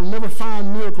wrong. They'll never find a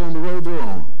miracle on the road they're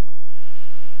on.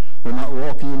 They're not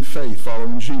walking in faith,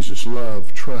 following Jesus,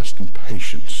 love, trust, and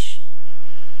patience.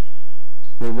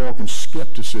 They walk in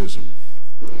skepticism,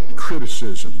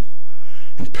 criticism,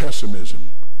 and pessimism.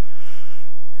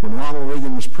 When Ronald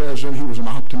Reagan was president, he was an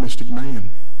optimistic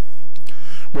man.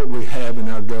 What we have in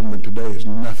our government today is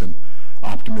nothing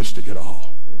optimistic at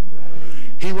all.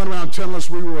 He went around telling us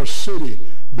we were a city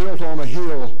built on a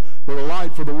hill with a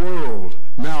light for the world.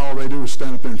 Now all they do is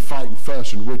stand up there and fight and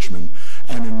fuss in Richmond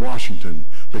and in Washington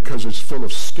because it's full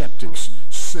of skeptics,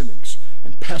 cynics,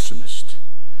 and pessimists.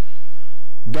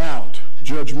 Doubt,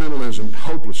 judgmentalism,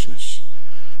 hopelessness.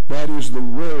 That is the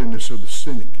wariness of the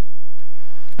cynic.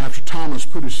 After Thomas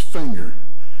put his finger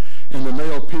in the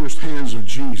nail-pierced hands of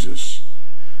Jesus,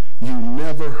 you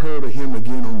never heard of him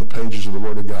again on the pages of the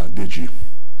Word of God, did you?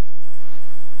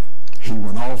 He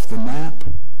went off the map,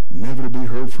 never to be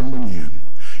heard from again.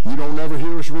 You don't ever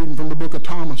hear us reading from the book of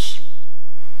Thomas.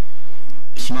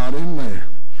 It's not in there.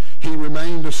 He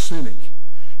remained a cynic.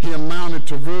 He amounted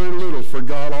to very little for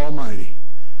God Almighty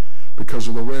because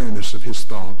of the wariness of his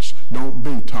thoughts. Don't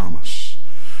be Thomas.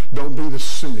 Don't be the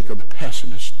cynic or the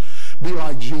pessimist. Be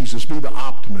like Jesus. Be the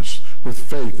optimist with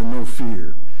faith and no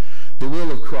fear. The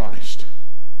will of Christ,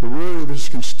 the worry of his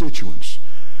constituents,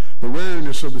 the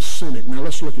wariness of the cynic. Now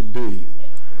let's look at D,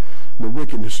 the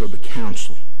wickedness of the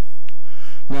council.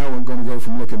 Now we're going to go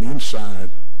from looking inside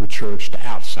the church to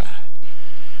outside.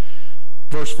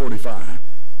 Verse 45.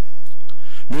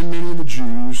 Then many of the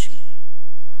Jews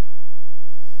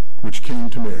which came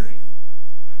to Mary.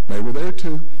 They were there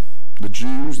too. The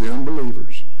Jews, the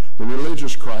unbelievers, the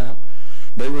religious crowd.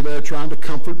 They were there trying to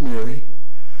comfort Mary.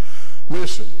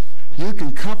 Listen, you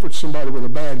can comfort somebody with a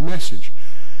bad message,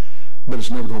 but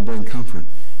it's never going to bring comfort.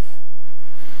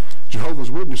 Jehovah's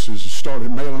Witnesses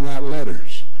started mailing out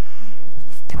letters.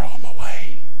 Throw them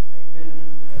away.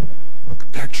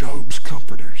 They're Job's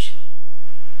comforters.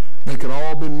 They could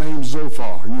all been named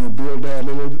Zophar. You know, Bildad,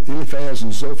 Eliphaz,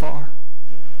 and Zophar.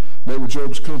 They were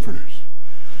Job's comforters.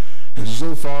 And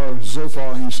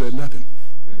Zophar, he said nothing.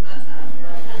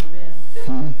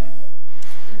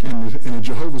 And the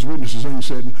Jehovah's Witnesses, he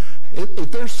said,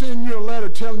 if they're sending you a letter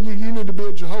telling you you need to be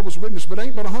a Jehovah's Witness, but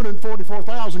ain't but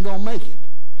 144,000 going to make it,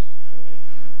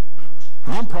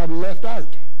 I'm probably left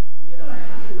out.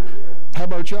 How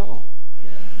about y'all?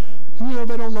 You know,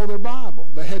 they don't know their Bible.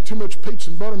 They had too much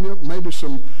pizza and buttermilk, maybe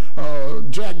some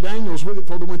Jack Daniels with it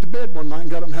before they went to bed one night and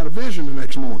got up and had a vision the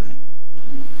next morning.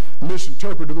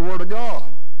 Misinterpreted the Word of God.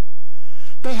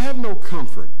 They have no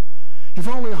comfort. If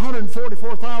only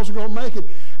 144,000 are going to make it,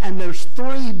 and there's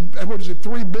 3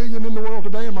 billion in the world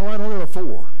today, am I right on there, or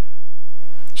 4?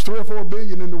 It's 3 or 4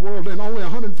 billion in the world, and only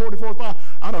 144,000.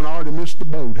 I don't know, I already missed the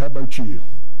boat. How about you?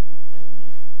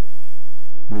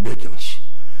 Ridiculous.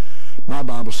 My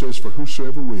Bible says, for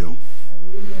whosoever will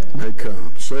may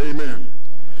come. Say amen.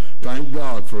 Thank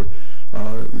God for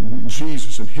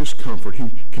Jesus and his comfort.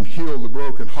 He can heal the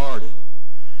brokenhearted.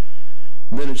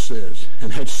 Then it says,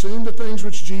 and had seen the things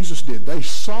which Jesus did. They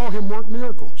saw him work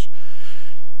miracles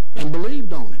and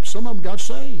believed on him. Some of them got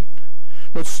saved.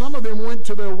 But some of them went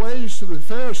to their ways to the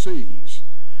Pharisees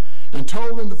and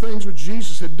told them the things which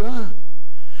Jesus had done.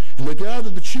 And they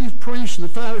gathered the chief priests and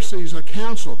the Pharisees in a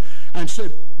council and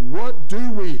said, what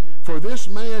do we, for this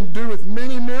man doeth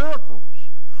many miracles?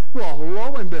 Well,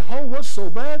 lo and behold, what's so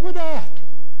bad with that?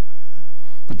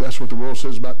 But that's what the world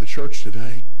says about the church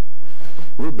today.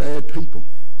 We're bad people.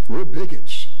 We're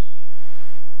bigots.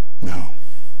 No,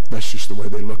 that's just the way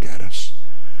they look at us.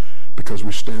 Because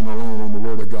we stand alone on the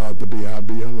Word of God, the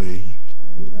B-I-B-L-E.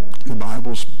 The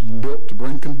Bible's built to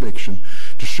bring conviction,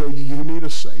 to show you you need a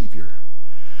Savior.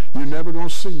 You're never going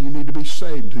to see you need to be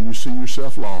saved until you see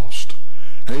yourself lost.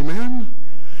 Amen?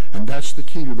 And that's the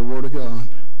key to the Word of God.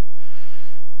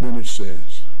 Then it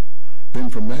says, then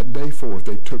from that day forth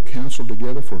they took counsel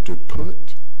together for to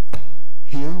put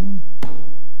him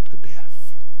to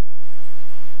death.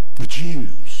 The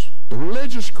Jews, the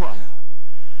religious crowd.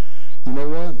 You know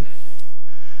what?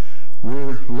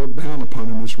 We're looked down upon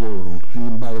in this world,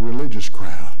 even by the religious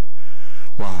crowd.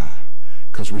 Why?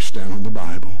 Because we stand on the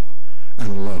Bible and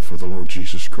a love for the Lord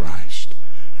Jesus Christ.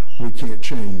 We can't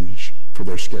change for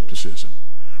their skepticism.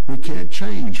 We can't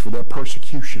change for their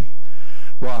persecution.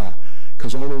 Why?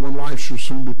 Because only one life shall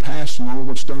soon be passed, and only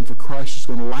what's done for Christ is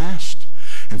going to last.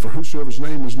 And for whosoever's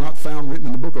name was not found written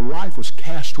in the book of life was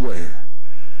cast where?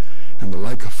 In the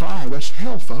lake of fire. That's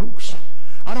hell, folks.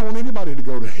 I don't want anybody to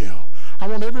go to hell. I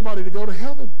want everybody to go to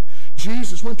heaven.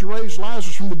 Jesus went to raise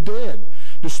Lazarus from the dead,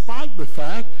 despite the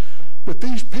fact that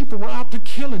these people were out to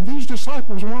kill him. These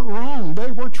disciples weren't wrong.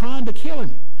 They were trying to kill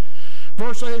him.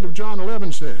 Verse 8 of John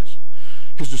 11 says,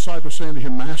 his disciples saying to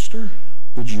him, Master,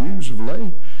 the Jews of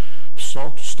late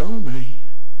sought to stone thee,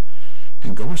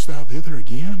 and goest thou thither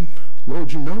again?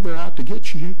 Lord, you know they're out to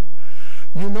get you.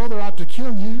 You know they're out to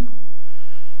kill you.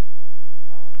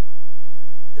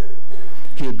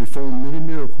 He had performed many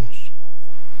miracles.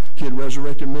 He had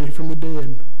resurrected many from the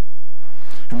dead.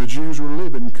 And the Jews were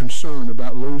living concerned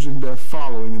about losing their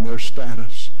following and their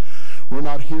status. We're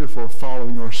not here for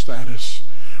following or status.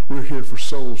 We're here for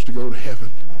souls to go to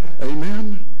heaven.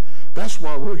 Amen? That's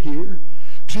why we're here.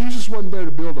 Jesus wasn't there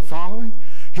to build a following.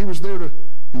 He was there to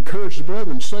encourage the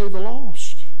brethren, save the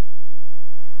lost.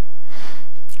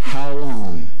 How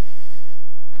long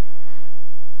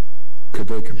could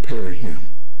they compare him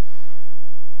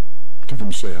to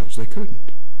themselves? They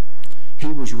couldn't. He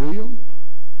was real,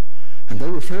 and they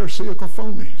were Pharisaical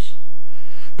phonies.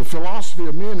 The philosophy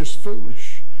of men is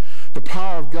foolish. The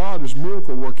power of God is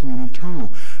miracle working and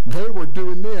eternal. They were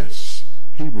doing this.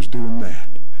 He was doing that.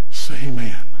 Say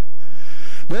amen.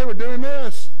 They were doing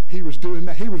this. He was doing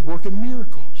that. He was working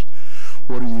miracles.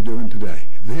 What are you doing today?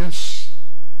 This,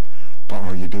 or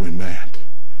are you doing that?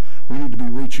 We need to be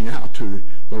reaching out to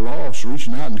the lost,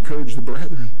 reaching out and encourage the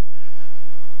brethren.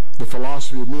 The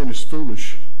philosophy of men is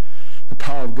foolish. The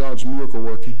power of God's miracle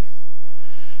working,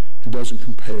 it doesn't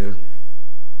compare.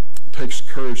 It takes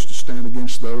courage to stand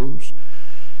against those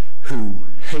who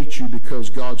hate you because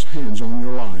God's hand's on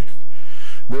your life.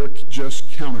 They're just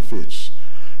counterfeits,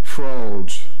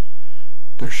 frauds.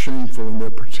 They're shameful and they're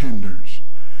pretenders.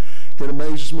 It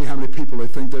amazes me how many people, they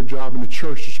think their job in the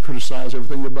church is to criticize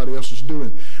everything everybody else is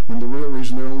doing, when the real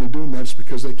reason they're only doing that is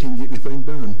because they can't get anything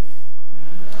done.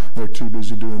 They're too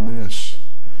busy doing this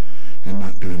and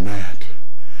not doing that.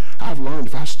 I've learned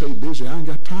if I stay busy, I ain't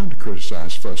got time to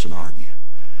criticize, fuss, and argue.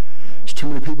 It's too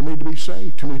many people need to be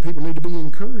saved. Too many people need to be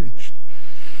encouraged.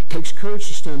 It takes courage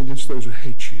to stand against those who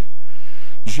hate you.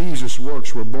 Jesus'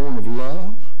 works were born of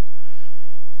love,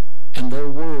 and their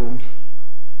world,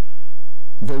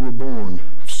 they were born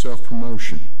of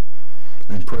self-promotion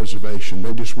and preservation.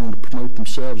 They just wanted to promote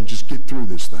themselves and just get through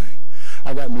this thing.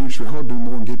 I got news for you. I'm going to do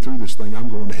more than get through this thing. I'm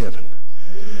going to heaven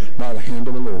by the hand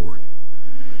of the Lord.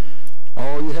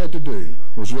 All you had to do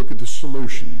was look at the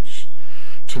solutions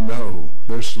to know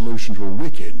their solutions were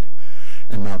wicked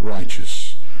and not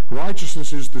righteous.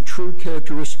 Righteousness is the true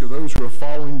characteristic of those who are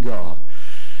following God.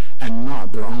 and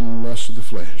not their own lust of the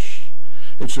flesh.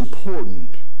 It's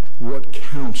important what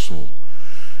counsel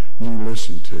you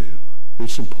listen to.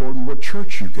 It's important what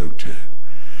church you go to.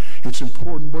 It's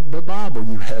important what Bible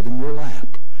you have in your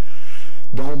lap.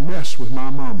 Don't mess with my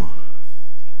mama.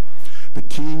 The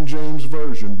King James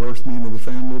Version birthed me into the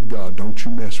family of God. Don't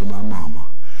you mess with my mama.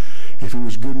 If it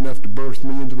was good enough to birth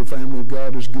me into the family of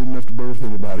God, it's good enough to birth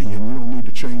anybody. And you don't need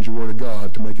to change the Word of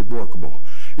God to make it workable.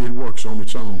 It works on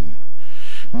its own.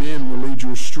 Men will lead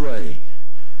you astray,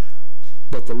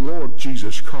 but the Lord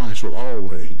Jesus Christ will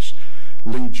always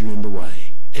lead you in the way.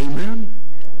 Amen?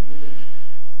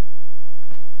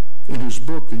 In his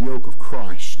book, The Yoke of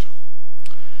Christ,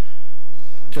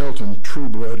 Elton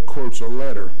Trueblood quotes a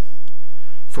letter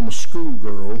from a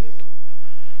schoolgirl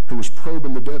who was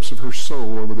probing the depths of her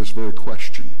soul over this very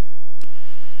question.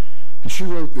 And she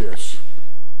wrote this: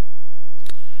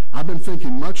 I've been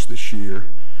thinking much this year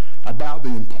about the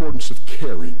importance of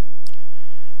caring,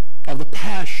 of the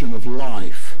passion of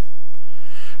life.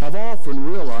 I've often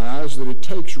realized that it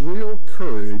takes real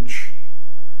courage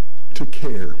to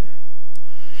care.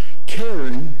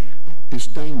 Caring is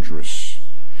dangerous.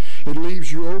 It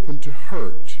leaves you open to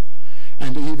hurt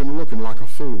and to even looking like a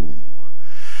fool.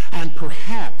 And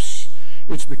perhaps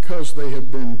it's because they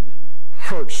have been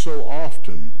hurt so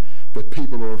often that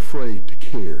people are afraid to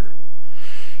care.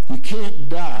 You can't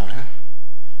die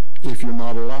if you're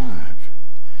not alive.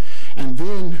 And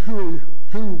then who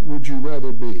would you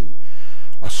rather be,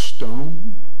 a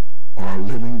stone or a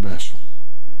living vessel?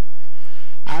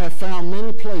 I have found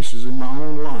many places in my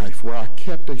own life where I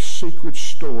kept a secret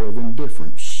store of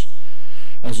indifference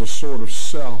as a sort of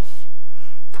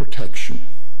self-protection.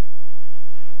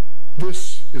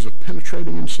 This is a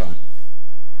penetrating insight.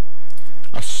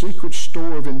 A secret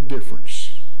store of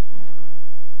indifference.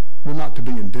 We're not to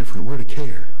be indifferent. We're to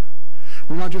care.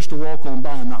 We're not just to walk on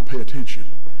by and not pay attention.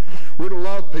 We're to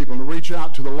love people and to reach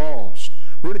out to the lost.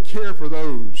 We're to care for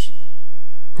those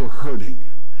who are hurting.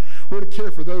 We're to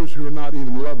care for those who are not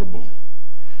even lovable.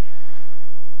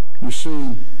 You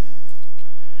see,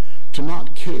 to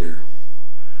not care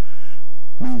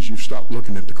means you've stopped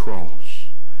looking at the cross.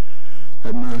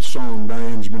 That nice song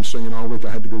Diane's been singing all week,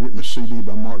 I had to go get my CD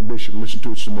by Mark Bishop and listen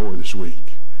to it some more this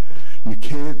week. You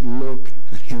can't look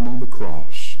at him on the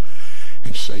cross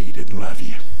and say he didn't love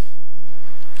you.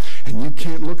 And you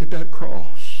can't look at that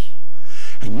cross,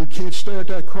 and you can't stare at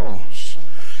that cross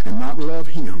and not love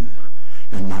him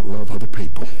and not love other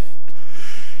people.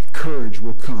 Courage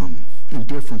will come.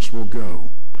 Indifference will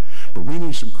go. But we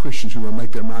need some Christians who will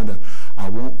make their mind up, I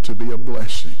want to be a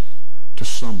blessing to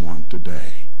someone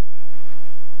today.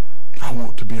 I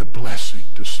want to be a blessing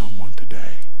to someone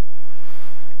today.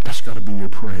 That's got to be your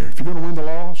prayer. If you're going to win the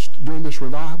lost during this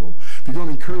revival, if you're going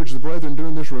to encourage the brethren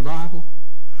during this revival,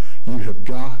 you have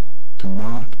got to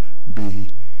not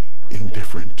be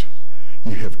indifferent.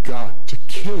 You have got to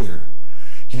care.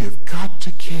 You have got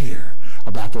to care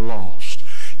about the lost.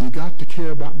 You've got to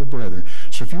care about the brethren.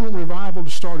 So if you want revival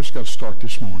to start, it's got to start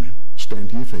this morning.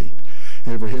 Stand to your feet.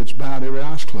 Every head's bowed, every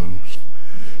eye's closed.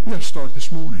 You got to start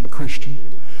this morning, Christian.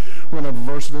 We're going to have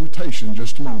a verse of invitation in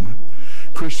just a moment.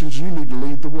 Christians, you need to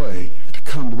lead the way to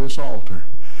come to this altar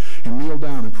and kneel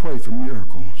down and pray for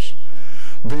miracles.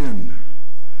 Then,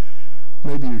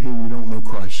 maybe you're here and you don't know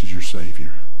Christ as your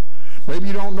Savior. Maybe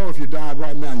you don't know if you died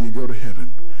right now you go to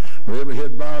heaven. With every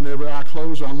head bowed and every eye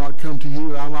closed, I'll not come to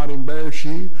you, I'll not embarrass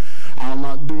you, I'll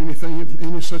not do anything in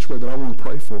any such way, but I want to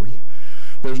pray for you.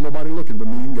 There's nobody looking but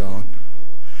me and God.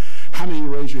 How many of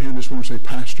you raise your hand this morning and say,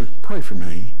 Pastor, pray for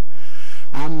me?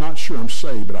 I'm not sure I'm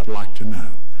saved, but I'd like to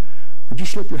know. Would you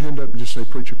slip your hand up and just say,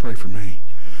 Preacher, pray for me?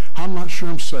 I'm not sure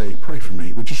I'm saved. Pray for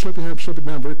me. Would you slip your hand up, slip it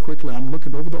down very quickly? I'm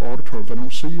looking over the auditorium. If I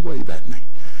don't see you, wave at me.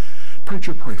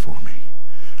 Preacher, pray for me.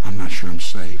 I'm not sure I'm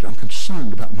saved. I'm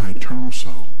concerned about my eternal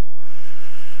soul.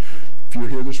 If you're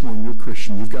here this morning, you're a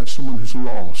Christian, you've got someone who's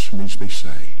lost who needs to be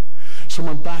saved.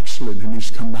 Someone backslidden who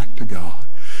needs to come back to God.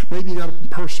 Maybe you got a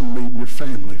personal need in your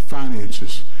family,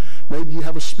 finances. Maybe you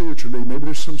have a spiritual need. Maybe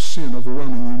there's some sin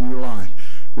overwhelming you in your life.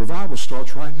 Revival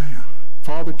starts right now.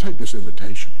 Father, take this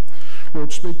invitation.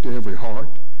 Lord, speak to every heart.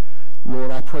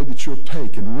 Lord, I pray that you'll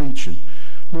take and reach and,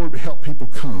 Lord, help people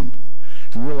come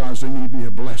and realize they need to be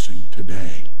a blessing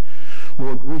today.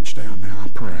 Lord, reach down now, I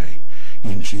pray,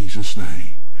 in Jesus'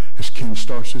 name. As Ken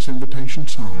starts this invitation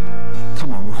song,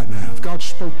 come on right now. If God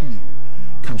spoke to you,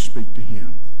 come speak to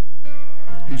him.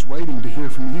 He's waiting to hear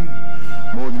from you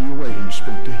more than you're waiting to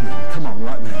speak to him. Come on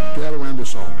right now. Gather around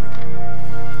this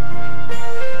altar.